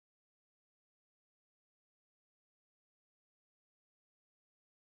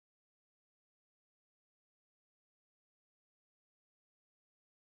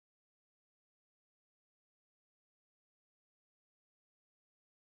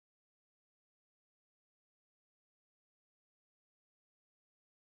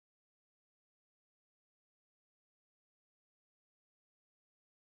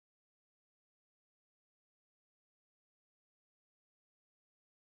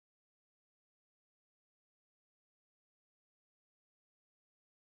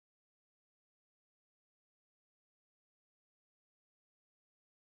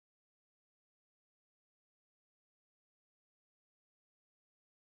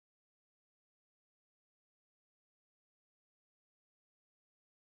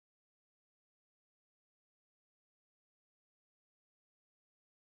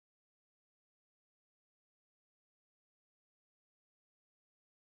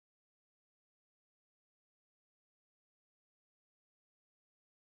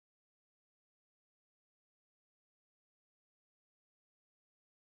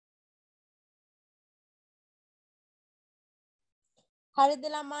හරිද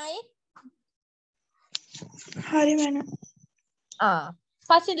ළමයි? හරි මැඩම්.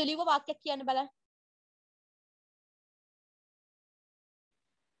 පස්සේ දුලිව වාක්‍යයක් කියන්න බලන්න.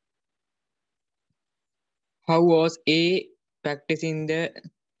 How was A practicing the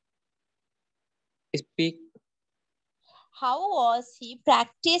speak? How was he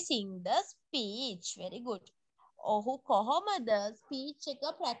practicing the speech? Very good. ඔහු කොහොමද ස්පීච් එක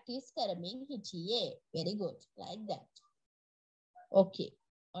ප්‍රැක්ටිස් කරමින් හිටියේ? Very good. Like that. Okay.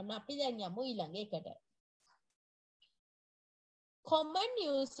 ඔන්න අපි දැන් යමු ඊළඟ එකට. Common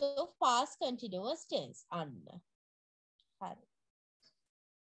use of past continuous tense. අන්න. හරි.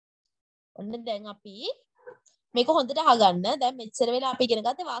 ඔන්න දැන් අපි මේක හොඳට අහගන්න. දැන් මෙච්චර වෙලා අපි ඉගෙන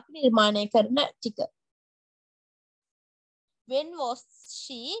ගත්තේ වාක්‍ය නිර්මාණය කරන ටික. When was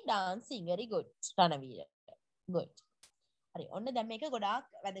she dancing? Very good. Ranaweera. Good. හරි. ඔන්න දැන් මේක ගොඩාක්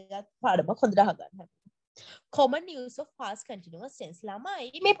වැදගත් පාඩමක් හොඳට අහගන්න. Common use of past continuous tense.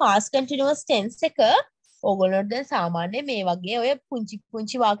 ළමයි මේ past continuous tense එක ඕගොල්ලෝට දැන් සාමාන්‍ය මේ වගේ ඔය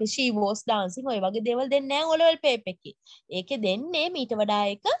පුංචි වාක්‍ය she was dancing ඔය වගේ දේවල් දෙන්නේ නැහැ ඕලෙවල් පේපර් එකේ. ඒකේ දෙන්නේ මීට වඩා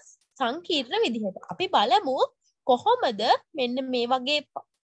එක සංකීර්ණ විදිහට. අපි බලමු කොහොමද මෙන්න මේ වගේ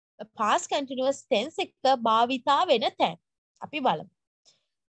past continuous tense එක භාවිතා වෙන තැන්. අපි බලමු.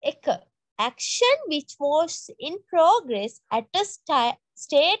 1. Action which was in progress at a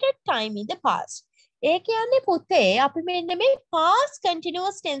stated time in the past. ඒ කියන්නේ පුතේ අපි මෙන්න මේ past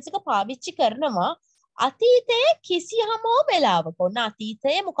continuous tense එක පාවිච්චි කරනවා අතීතයේ කිසියම් වෙලාවක. ඔන්න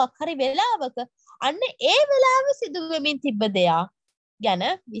අතීතයේ මොකක් හරි වෙලාවක අන්න ඒ වෙලාවේ සිදු වෙමින් තිබ්බ දෙයක් ගැන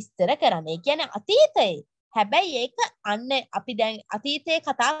විස්තර කරන්න. ඒ කියන්නේ අතීතයේ. හැබැයි ඒක අන්න අපි දැන් අතීතයේ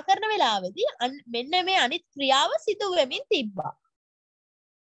කතා කරන වෙලාවේදී මෙන්න මේ අනිත් ක්‍රියාව සිදු වෙමින් තිබ්බා.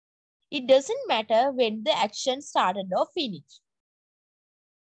 It doesn't matter when the action started or finished.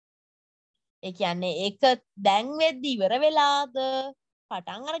 ඒ කියන්නේ ඒක දැන් වෙද්දි ඉවර වෙලාද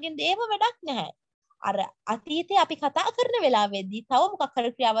පටන් අරගෙන දේව වැඩක් නැහැ. අර අතීතයේ අපි කතා කරන වෙලාවෙදී තව මොකක්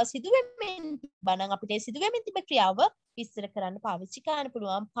හරි ක්‍රියාවක් සිදු වෙමින් තිබ්බා නම් අපිට ඒ සිදු වෙමින් තිබෙන ක්‍රියාව විස්තර කරන්න පාවිච්චි කරන්න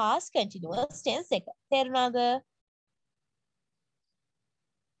පුළුවන් past continuous tense එක. තේරුණාද?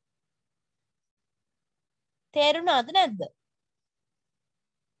 තේරුණාද නැද්ද?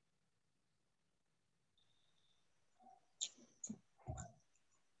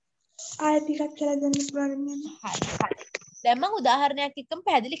 ආයෙ ටිකක් කියලා දෙන්න පුළුවන් නේද? හරි. දැන් මම උදාහරණයක් එක්කම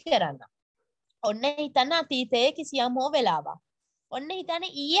පැහැදිලි කරන්නම්. ඔන්න හිතන්න අතීතයේ කිසියම් හෝ වෙලාවක්. ඔන්න හිතන්න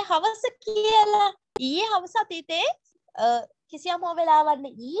ඊයේ හවස කියලා. ඊයේ හවස අතීතයේ කිසියම් හෝ වෙලාවක්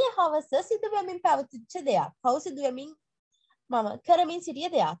නේ. ඊයේ හවස සිදුවෙමින් පැවතිච්ච දෙයක්. කවු සිදුවෙමින් මම කරමින් සිටිය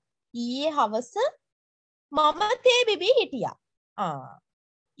දෙයක්. ඊයේ හවස මම තේ බිබී හිටියා.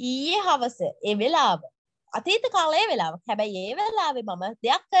 ඊයේ හවස ඒ වෙලාව අතීත කාලයේ වෙලාවක්. හැබැයි ඒ වෙලාවේ මම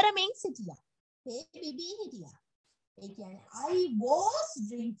දෙයක් කරමින් සිටියා. තේ බිබී හිටියා. ඒ කියන්නේ I was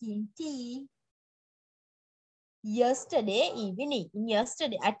drinking tea yesterday evening.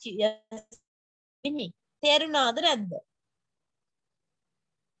 Yesterday at evening. තේරුණාද නැද්ද?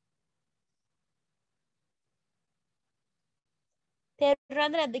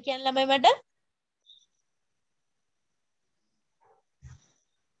 තේරුණාද නැද්ද කියන ළමයි මට?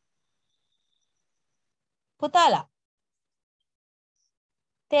 පුතාලා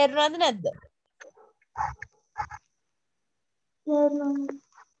තේරුණාද නැද්ද?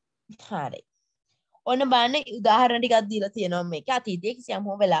 හරි. ඔන්න බලන්න උදාහරණ ටිකක් දීලා තියෙනවා මේක. අතීතයේ කිසියම්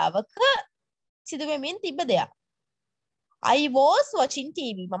හෝ වෙලාවක සිදු වෙමින් තිබ්බ දෙයක්. I was watching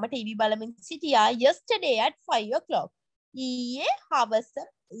TV. මම TV බලමින් සිටියා yesterday at 5 o'clock. ඊයේ හවස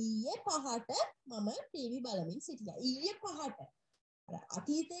ඊයේ පහට මම TV බලමින් සිටියා. ඊයේ පහට.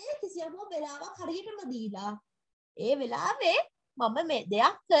 අතීතයේ කිසියම් හෝ වෙලාවක් හරියටම දීලා ඒ වෙලාවේ මම මේ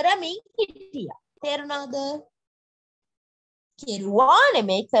දෙයක් කරමින් හිටියා. තේරුණාද? කෙරුවා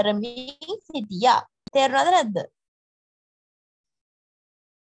නෙමෙයි කරමින් සිටියා. තේරුණාද නැද්ද?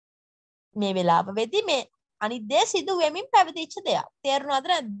 මේ වෙලාව වෙදී මේ අනිත් දේ සිදු වෙමින් පැවතිච්ච දෙයක්. තේරුණාද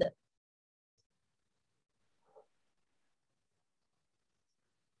නැද්ද?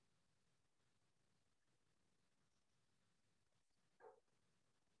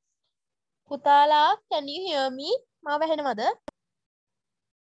 පුතාලා can you hear me? මාව ඇහෙනවද?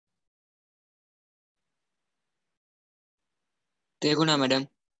 තේරුණා මැඩම්.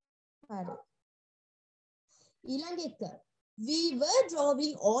 හරි. ඊළඟ එක. We were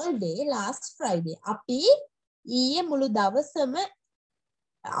drawing all day last Friday. අපි ඊයේ මුළු දවසම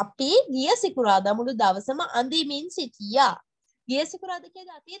අපි ගිය සිකුරාදා මුළු දවසම අඳිමින් සිටියා. ගිය සිකුරාදා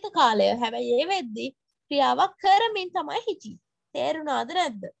කියන්නේ අතීත කාලය. හැබැයි ඒ වෙද්දි ක්‍රියාවක් කරමින් තමයි හිටියේ. තේරුණාද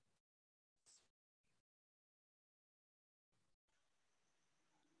නැද්ද?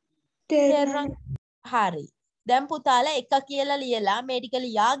 තේරුණා. හරි. දැන් පුතාලා එක කියලා ලියලා මේ ටික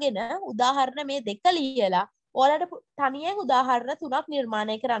ලියාගෙන උදාහරණ මේ දෙක ලියලා ඔයාලට තනියෙන් උදාහරණ 3ක්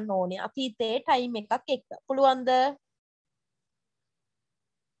නිර්මාණය කරන්න ඕනේ අතීතයේ ටයිම් එකක් එක්ක. පුළුවන්ද?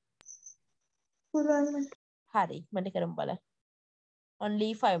 පුළුවන්. හරි මට කරමු බලන්න. only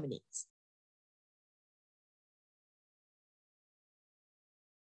 5 minutes.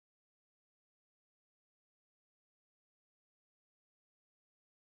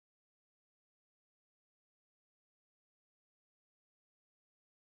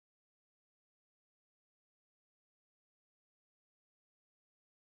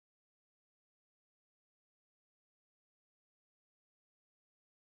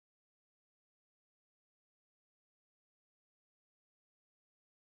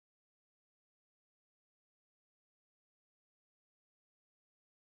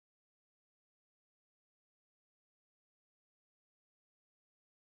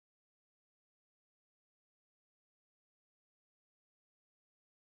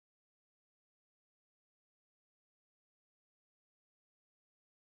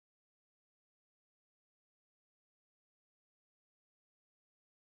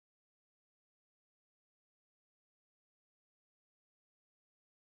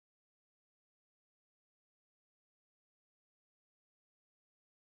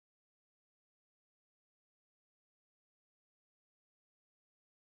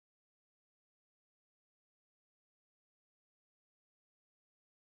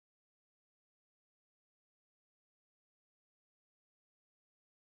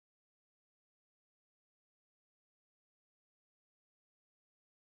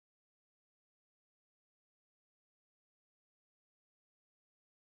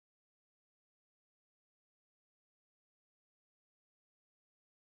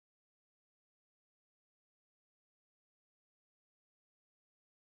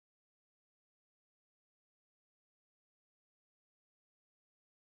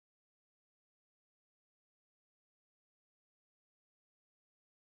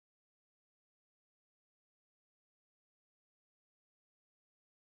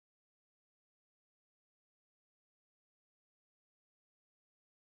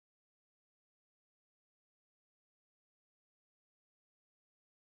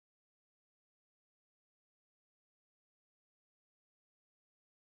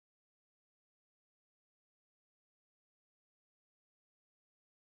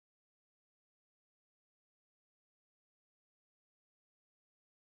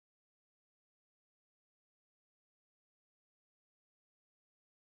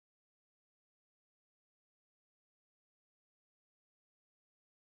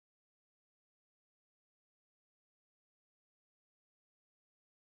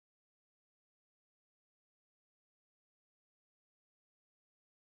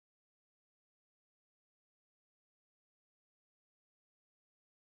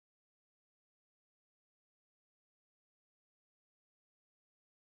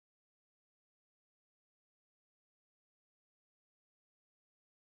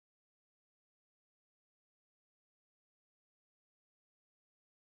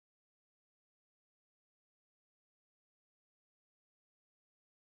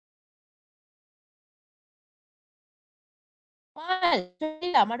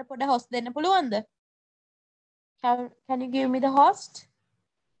 මට පොඩ host දෙන්න පුළුවන්ද? Can you give me the host?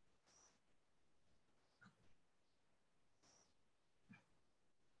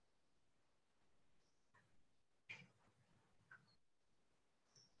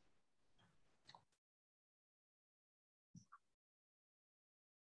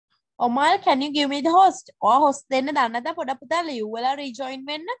 Omal, can you give me the host? ඔයා host දෙන්න දන්නේ නැත්නම් පොඩ පුතා ලියුවලා rejoin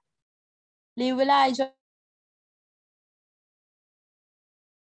වෙන්න. ලියුවලා I join.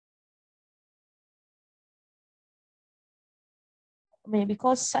 Maybe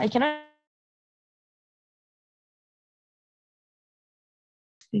because I cannot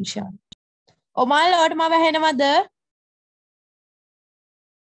screenshot. Omal, ඔයාට මම ඇහෙනවද?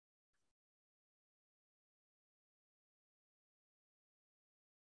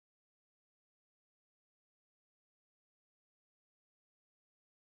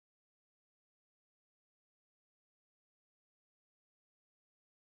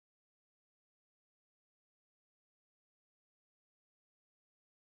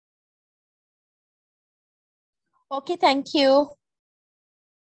 Okay, thank you.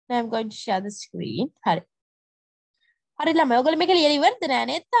 Now I'm going to share the screen. හරි. හරි ළමයි ඔයගොල්ලෝ මේක ලියලා ඉවරද නෑ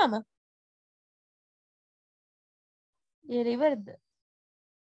නේද තාම? ලියලා ඉවරද?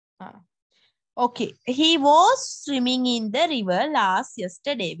 Okay. He was swimming in the river last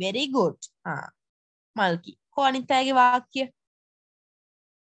yesterday. Very good. මල්කි. කො අනිත් අයගේ වාක්‍ය?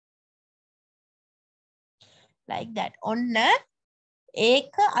 like that. ඔන්න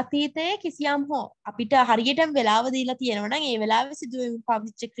ඒක අතීතයේ කිසියම් හෝ අපිට හරියටම වෙලාව දීලා තියෙනවා නම් ඒ වෙලාවේ සිදුවෙමින්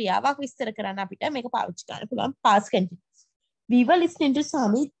පවතිච්ච ක්‍රියාවක් විස්තර කරන්න අපිට මේක පාවිච්චි කරන්න පුළුවන් past continuous. We were listening to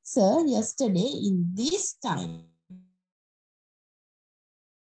Samit sir yesterday in this time.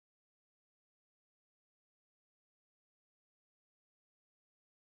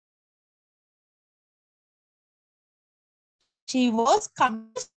 She was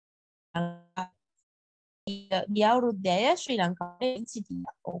coming ගිය අවුරුද්දේ ශ්‍රී ලංකාවේ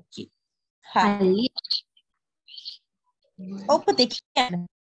සිටියා. Okay. හරි. ඔපතේ කියන්න.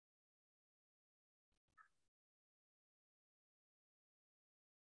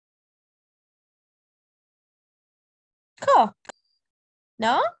 Cool.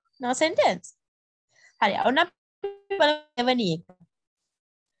 No? No sentence. හරි. ඔන්න දෙවෙනි එක.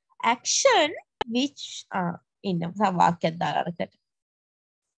 Action which ඉන්න වාක්‍යයක් දාලා අරකට.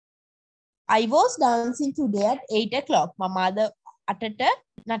 I was dancing today at 8 o'clock. මම අද 8ට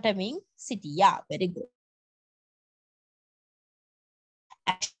නටමින් සිටියා. Very good.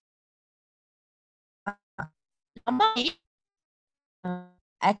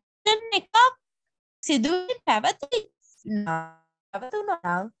 Action එකක් සිදුවේ පැවතුණා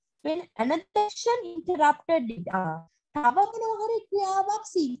when another action interrupted it. තව මොනවා හරි ක්‍රියාවක්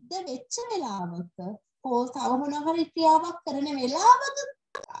සිද්ධ වෙච්ච වෙලාවක තව මොනවා හරි ක්‍රියාවක් කරන වෙලාවක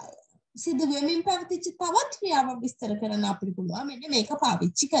සිදු වෙමින් පැවතිච්ච තවත් ක්‍රියාවක් විස්තර කරන්න අපිට පුළුවන් මෙන්න මේක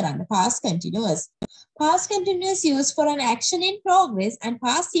පාවිච්චි කරන්න past continuous. Past continuous used for an action in progress and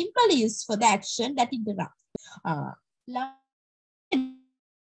past simple used for the action that interrupts.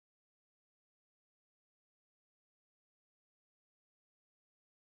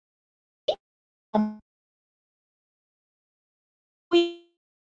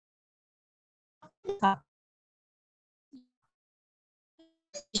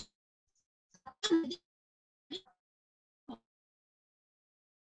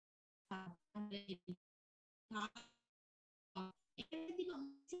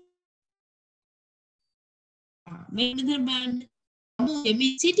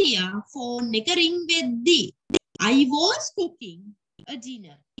 phone එක ring වෙද්දී I was cooking a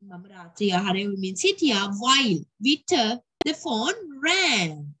dinner. මම රාත්‍රී ආහාරය වෙමින් සිටියා while Victor the phone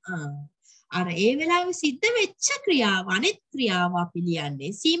rang. අර ඒ වෙලාවේ සිද්ධ වෙච්ච ක්‍රියාව අනිත් ක්‍රියාව අපි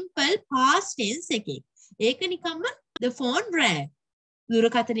ලියන්නේ simple past tense එකේ. ඒක නිකම්ම the phone rang.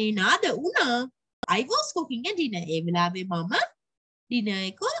 දුරකථනයේ නාද වුණා. I was cooking a dinner. ඒ වෙලාවේ මම dinner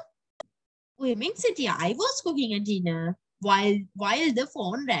එක වෙමින් සිටියා. I was cooking a dinner while the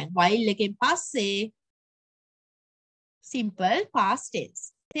phone rang. while එකෙන් පස්සේ simple past tense.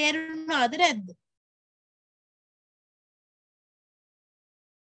 තේරුණාද නැද්ද?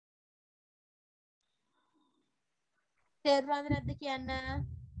 තේරුණාද නැද්ද කියන්න?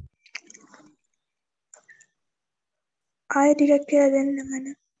 ආයෙ ටිකක් කියලා දෙන්න මම.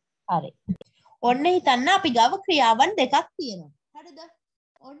 හරි. ඔන්න හිතන්න අපි ගාව ක්‍රියාවන් දෙකක් තියෙනවා. හරිද?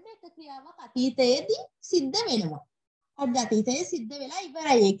 ඔන්න එක ක්‍රියාවක් අතීතයේදී සිද්ධ වෙනවා. හරිද? අතීතයේ සිද්ධ වෙලා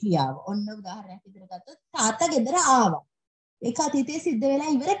ඉවරයි ඒ ක්‍රියාව. ඔන්න උදාහරණයක් විදිහට ගත්තොත් තාත්තා ගෙදර ආවා. ඒක අතීතයේ සිද්ධ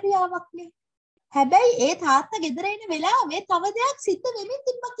වෙලා ඉවර ක්‍රියාවක් නේ. හැබැයි ඒ තාත්තා ගෙදර එන වෙලාවේ තව දෙයක් සිද්ධ වෙමින්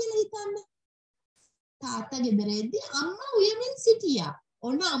තිබ්බා කියලා හිතන්න. තාත්තා ගෙදර එද්දී අම්මා උයමින් සිටියා.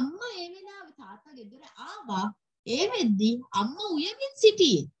 ඔන්න අම්මා ඒ වෙලාවේ තාත්තා ගෙදර ආවා. ඒ වෙද්දී අම්මා උයමින්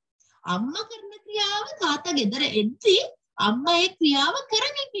සිටියේ. අම්මා කරන ක්‍රියාව තාත්තා ගෙදර එද්දී අම්මා ඒ ක්‍රියාව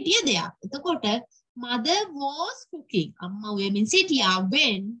කරමින් හිටිය දෙයක්. එතකොට mother was cooking. අම්මා උයමින් සිටියා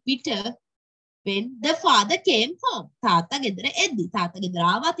when the father came home. තාත්තා ගෙදර එද්දී තාත්තා ගෙදර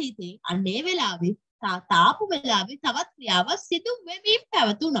ආවා තීතේ. අන්න ඒ වෙලාවේ තාත්තා ආපු වෙලාවේ තවත් ක්‍රියාවක් සිදු වෙමින්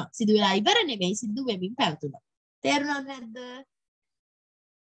පැවතුණා. සිදු වෙලා ඉවර නෙවෙයි සිදු වෙමින් පැවතුණා. තේරුණාද නැද්ද?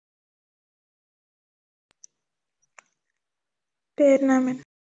 තේරුණා මම.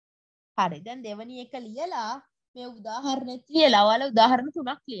 හරි. දැන් දෙවැනි එක ලියලා මේ උදාහරණෙත් ලියලා ඔයාලා උදාහරණ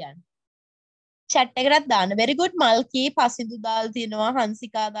 3ක් ලියන්න. chat එකකට දාන්න. very good මල්කී පසින්දු දාලා තියෙනවා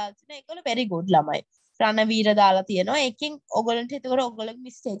හංසිකා දාලා තියෙනවා. ඒකවල very good ළමයි. රණවීර දාලා තියෙනවා. ඒකෙන් ඔයගොල්ලන්ට එතකොට ඔයගොල්ලෝගේ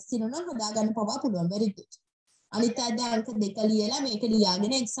mistakes තියෙනවා නම් හදාගන්න පවා පුළුවන්. very good. අනිත් අය අංක 2 ලියලා මේක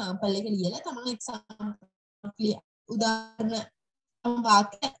ලියාගෙන example එක ලියලා තමයි example උදාහරණ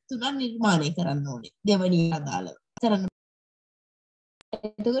වාක්‍ය 3ක් නිර්මාණය කරන්න ඕනේ. දෙවැනි අදාළව. කරන්න.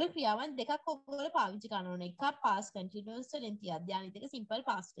 එතකොට ක්‍රියාවන් දෙකක් ඔයගොල්ලෝ පාවිච්චි කරන්න ඕනේ. එකක් past continuous වලින් තියද්දී අනිත් එක simple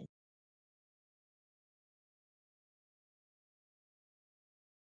past tense.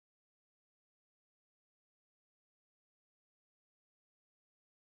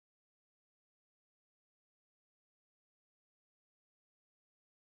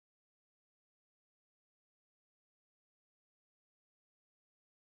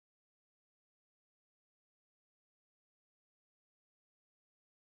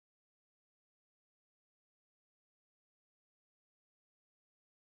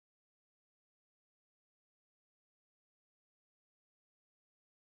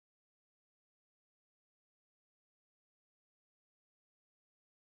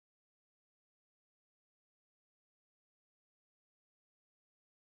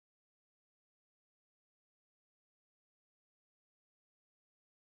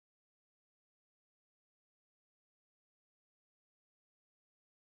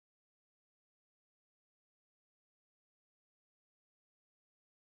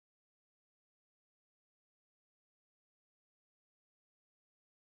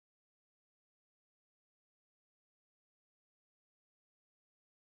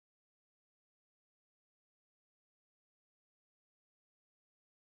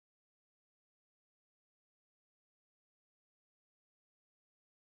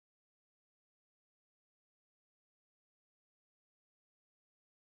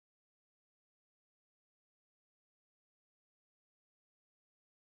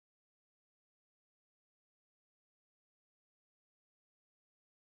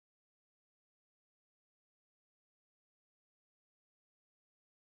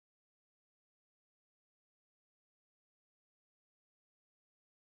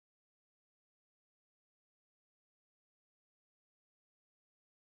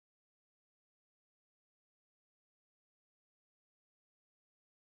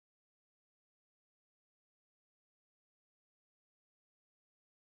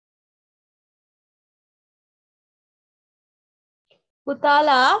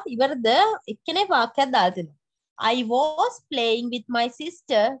 පුතාලා ඉවරද? එක්කෙනෙක් වාක්‍යයක් දාලා තිනවා. I was playing with my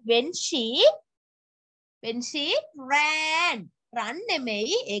sister when she ran. run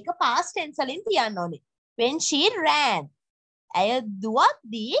නෙමෙයි ඒක past tense වලින් තියන්න ඕනේ. when she ran. ඇය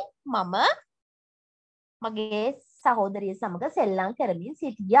දුවද්දී මම මගේ සහෝදරිය සමග සෙල්ලම් කරමින්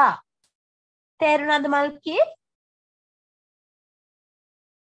සිටියා. තේරුණාද මල්කි?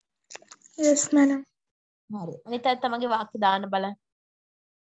 Yes, madam. හරි. අනිත් අය තමන්ගේ වාක්‍ය දාන්න බලන්න.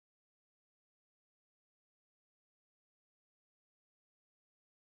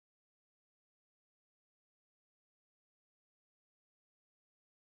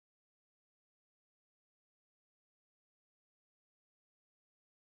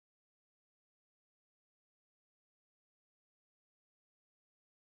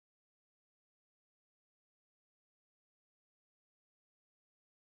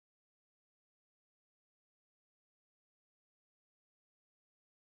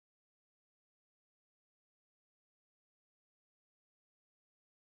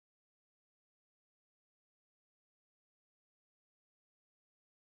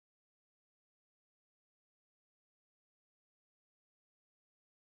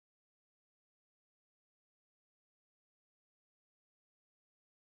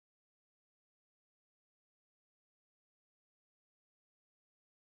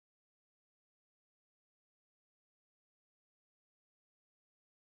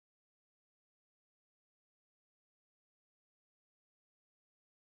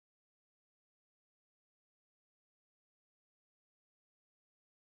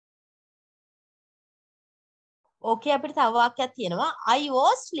 ඕකේ අපිට තව වාක්‍යයක් තියෙනවා. I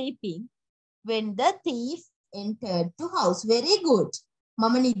was sleeping when the thief entered the house. Very good.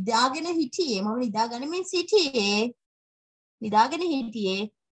 මම නිදාගෙන හිටියේ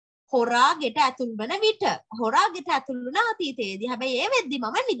හොරා ගෙට ඇතුල් වන විට. හොරා ගෙට ඇතුල් වුණ අතීතයේදී. හැබැයි ඒ වෙද්දි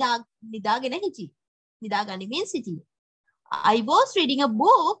මම නිදාගෙන හිටියේ. නිදාගනිමින් සිටියේ. I was reading a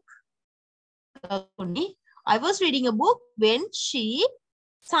book. I was reading a book when she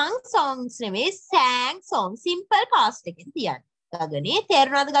sang songs නෙමෙයි sang songs. simple past එකෙන් තියන්න. ගගනේ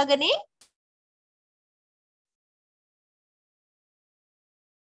තේරුණාද ගගනේ?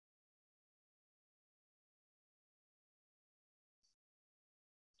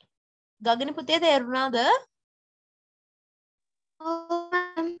 ගගනේ පුතේ තේරුණාද?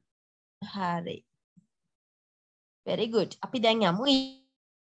 හරි. very good. අපි දැන් යමු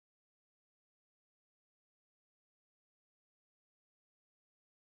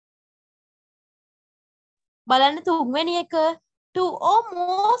බලන්න තුන්වෙනි එක. two or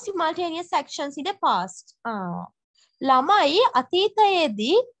more simultaneous actions in the past. ළමයි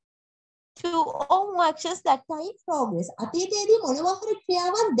අතීතයේදී two or more actions that are in progress. අතීතයේදී මොනවා හරි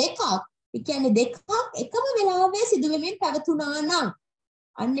ක්‍රියාවන් දෙකක්, ඒ කියන්නේ දෙකක් එකම වෙලාවේ සිදු වෙමින් පැවතුණා නම්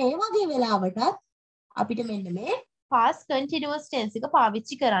අන්න ඒ වගේ වෙලාවටත් අපිට මෙන්න මේ past continuous tense එක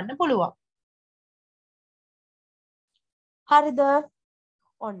පාවිච්චි කරන්න පුළුවන්. හරිද?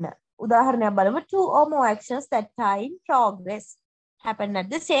 ඔන්න උදාහරණයක් බලමු. two or more actions that are in progress happened at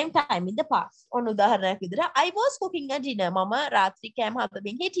the same time in the past. ඔන්න උදාහරණයක් විදිහට I was cooking a dinner. මම රාත්‍රී කෑම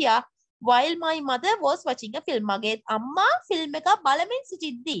හදමින් හිටියා. while my mother was watching a film. මගේ අම්මා ෆිල්ම් එකක් බලමින්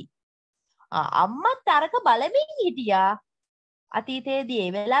සිටිද්දී. අම්මත් අරක බලමින් හිටියා. අතීතයේදී ඒ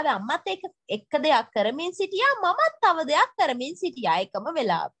වෙලාවේ අම්මත් එක දෙයක් කරමින් සිටියා. මමත් තව දෙයක් කරමින් සිටියා එකම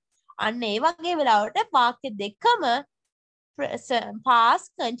වෙලාව. අන්න ඒ වගේ වෙලාවට වාක්‍ය දෙකම past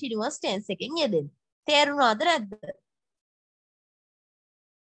continuous tense එකෙන් යෙදෙන. තේරුණාද නැද්ද?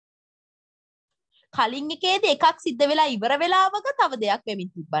 කලින් එකේදී එකක් සිද්ධ වෙලා ඉවර වෙලාවක තව දෙයක් වෙමින්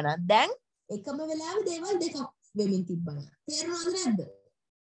තිබ්බනම් දැන් එකම වෙලාවේ දේවල් දෙකක් වෙමින් තිබ්බනම් තේරුණාද නැද්ද?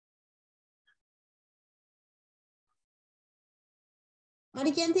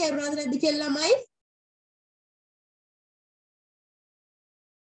 මට කියන්න තේරුණාද නැද්ද කියලා ළමයි?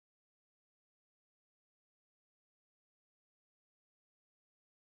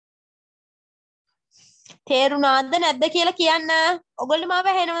 තේරුණාද නැද්ද කියලා කියන්න. ඔයගොල්ලෝ මාව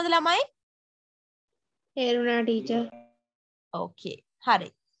ඇහෙනවද ළමයි? තේරුණා ටීචර්. ඕකේ. හරි.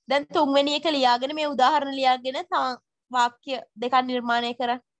 දැන් තුන්වෙනි එක ලියාගෙන මේ උදාහරණ ලියාගෙන වාක්‍ය දෙකක් නිර්මාණය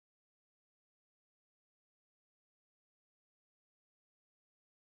කරන්න.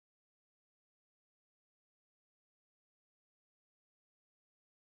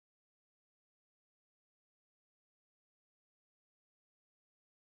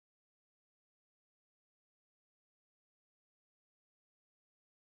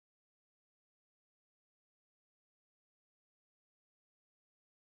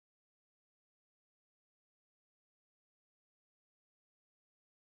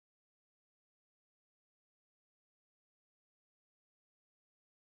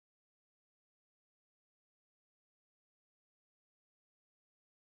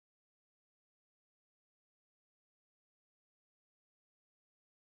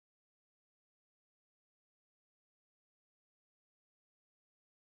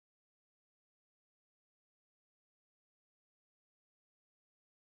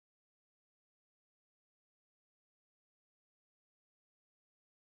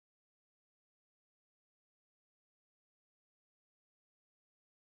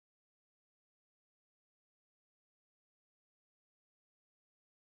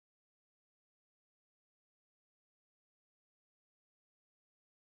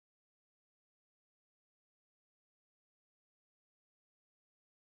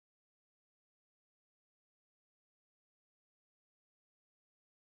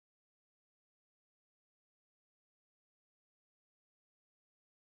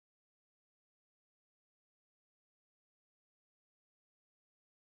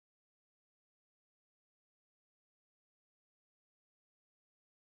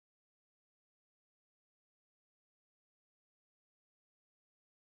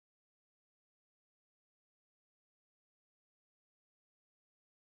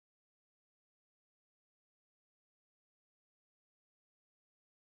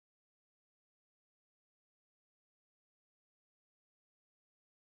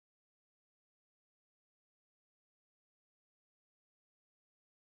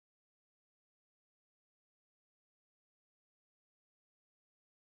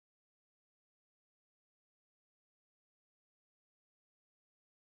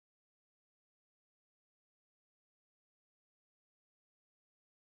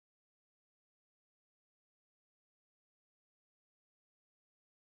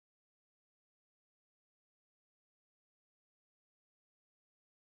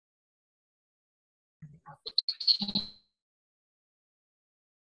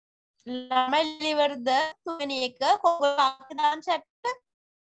 ළමයි ඉවරද තුන්වෙනි එක කොහොමද දාන්න chat එක?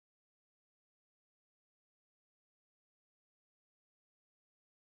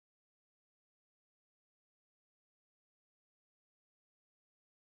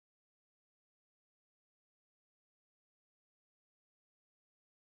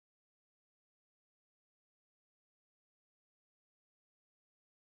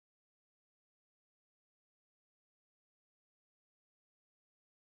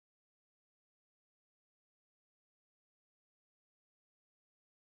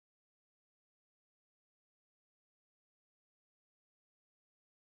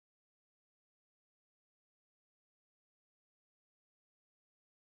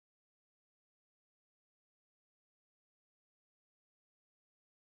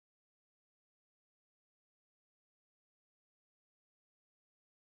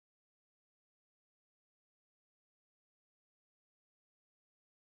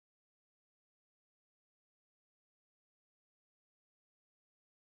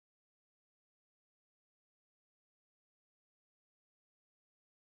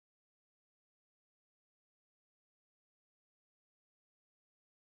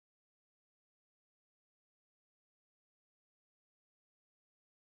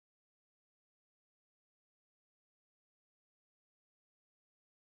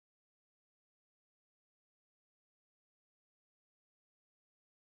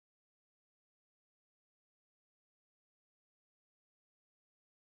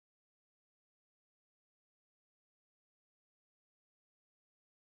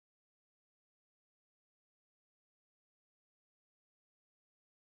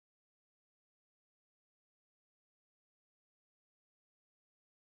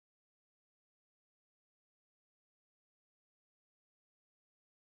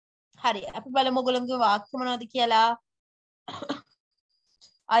 හරි අපි බලමු ඔයගොල්ලෝගේ වාක්‍ය මොනවද කියලා.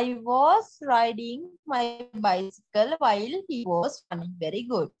 I was riding my bicycle while he was running. Very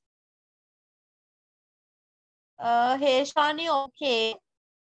good. Hey Shani, okay.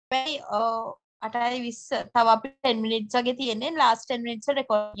 Very 8:20 තව අපි 10 minutes වගේ තියෙන්නේ. last 10 minutes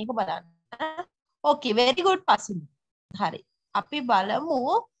recording එක බලන්න. Okay, very good පසින්. හරි. අපි බලමු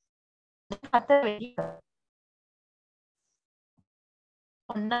 4 වෙනි එක.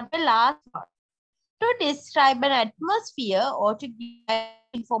 ඔන්න අපේ last one. To describe an atmosphere or to give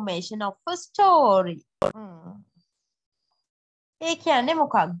information of a story. ඒ කියන්නේ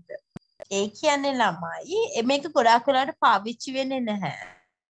මොකක්ද? ඒ කියන්නේ ළමයි මේක ගොඩාක් වෙලාවට පාවිච්චි වෙන්නේ නැහැ.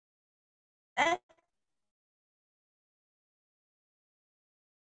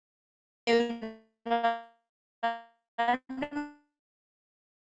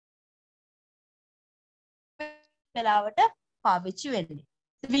 වෙලාවට පාවිච්චි වෙන්නේ.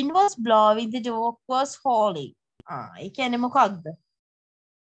 The wind was blowing, the dog was howling. ඒ කියන්නේ මොකක්ද?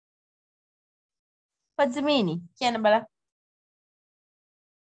 What's the meaning? කියන්න බලන්න.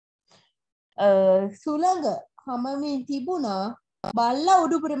 සුළඟ හැමමින් තිබුණා බල්ලා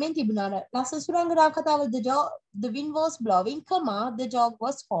උඩුපුරමින් තිබුණා. ලස්ස සුළඟ රා කතාව the wind was blowing, the dog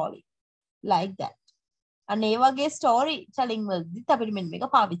was howling. Like that. අන්න ඒ වගේ ස්ටෝරි ටෙලිං වලදීත් අපිට මෙන්න මේක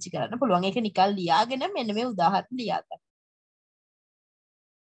පාවිච්චි කරන්න පුළුවන්. ඒක නිකන් ලියාගෙන මෙන්න මේ උදාහරණ ලියා ගන්න.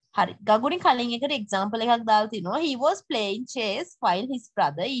 හරි. ගගුණි කලින් එකට එක්සැම්පල් එකක් දාලා තිනවා. He was playing chess while his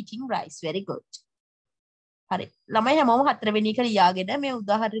brother eating rice. Very good. හරි. ළමයි හැමෝම 4 වෙනි එක ලියාගෙන මේ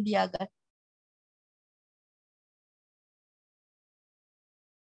උදාහරණ ලියා ගන්න.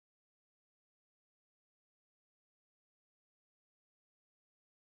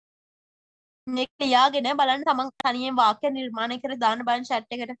 මේක ලියාගෙන බලන්න තමන් තනියෙන් වාක්‍ය නිර්මාණය කර දාන්න බලන්න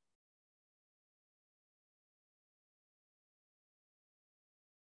chat එකට.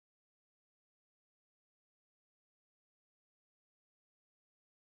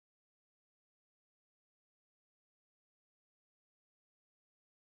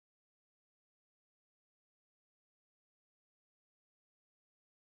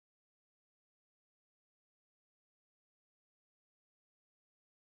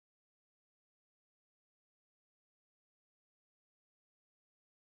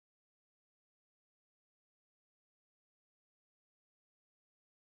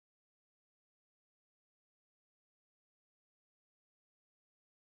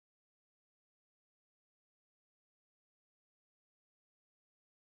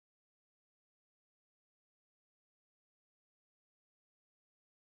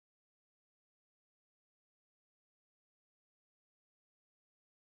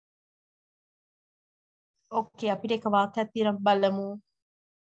 ඕකේ අපිට එක වාක්‍යයක් තියෙනවා බලමු.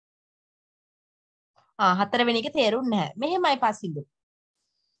 4 වෙනි එක තේරුන්නේ නැහැ. මෙහෙමයි පසින්දු.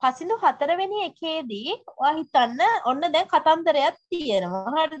 පසින්දු 4 වෙනි එකේදී ඔයා හිතන්න ඔන්න දැන් කතන්දරයක්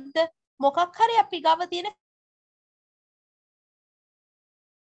තියෙනවා. හරිද? මොකක් හරි අපි ගාව තියෙන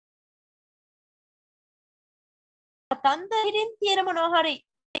කතන්දරින් තියෙන මොනවා හරි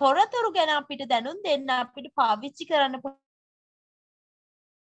තොරතුරු ගැන අපිට දැනුම් දෙන්න අපිට පාවිච්චි කරන්න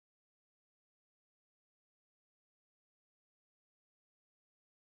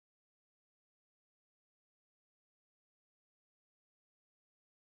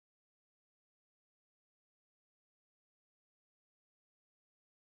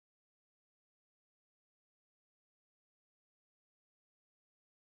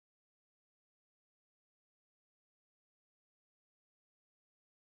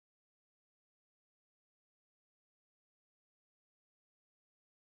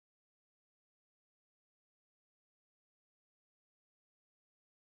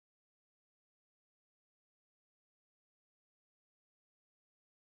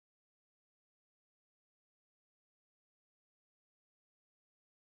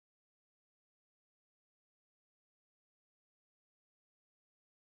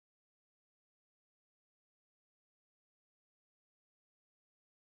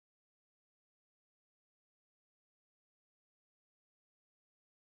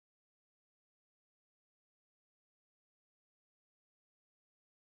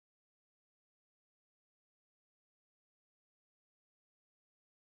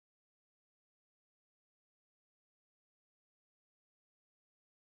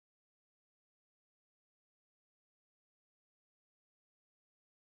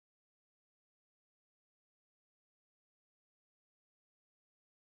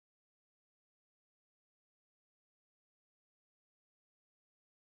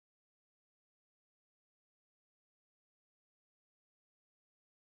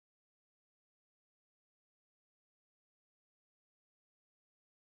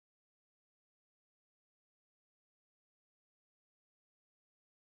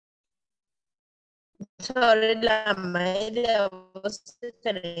sorry lamai there was a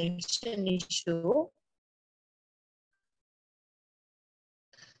connection issue.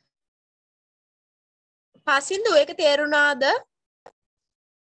 පසින්දු ඒක තේරුණාද?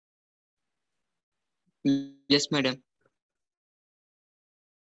 Yes, madam.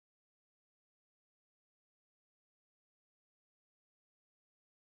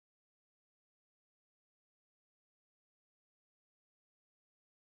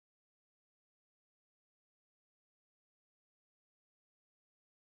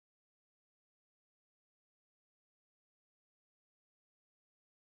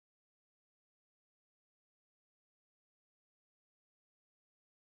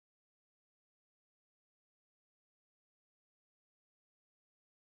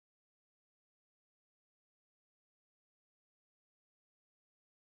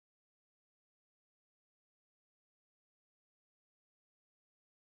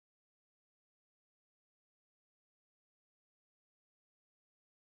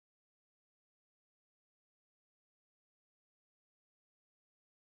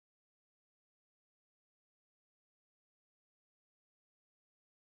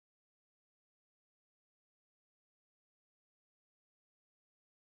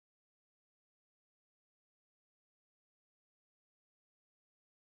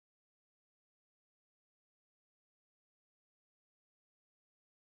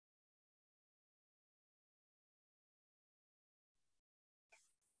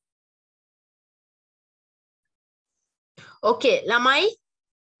 Okay ළමයි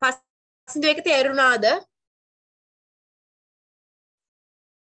පසින්දු ඒක තේරුණාද?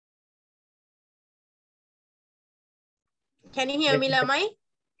 Can you hear me ළමයි?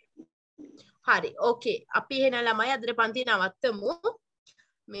 හරි okay අපි එහෙනම් ළමයි අදට පන්ති නවත්තමු.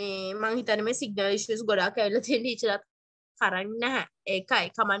 මේ මං හිතන්නේ මේ සිග්නල් ඉෂුස් ගොඩාක් ඇවිල්ලා තියෙන ටීචර්ත් කරන්නේ නැහැ. ඒකයි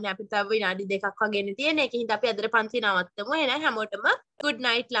කමන්නේ අපි තව විනාඩි දෙකක් වගේනේ තියෙන. ඒක හින්දා අපි අදට පන්ති නවත්තමු. එහෙනම් හැමෝටම good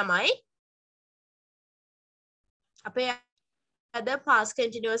night ළමයි. අපේ අද past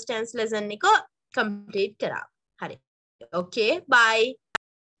continuous tense lesson එක complete කරා. හරි. Okay bye.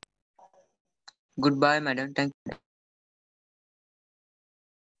 Goodbye, madam. Thank you.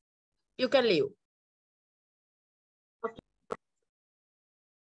 You can leave. Okay.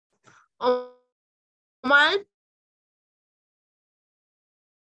 Omal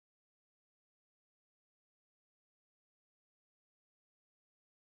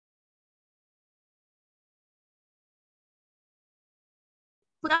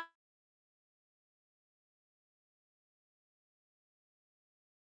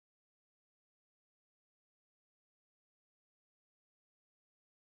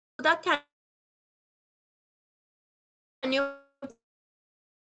පුතා can you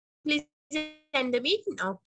Please end the meeting. Okay.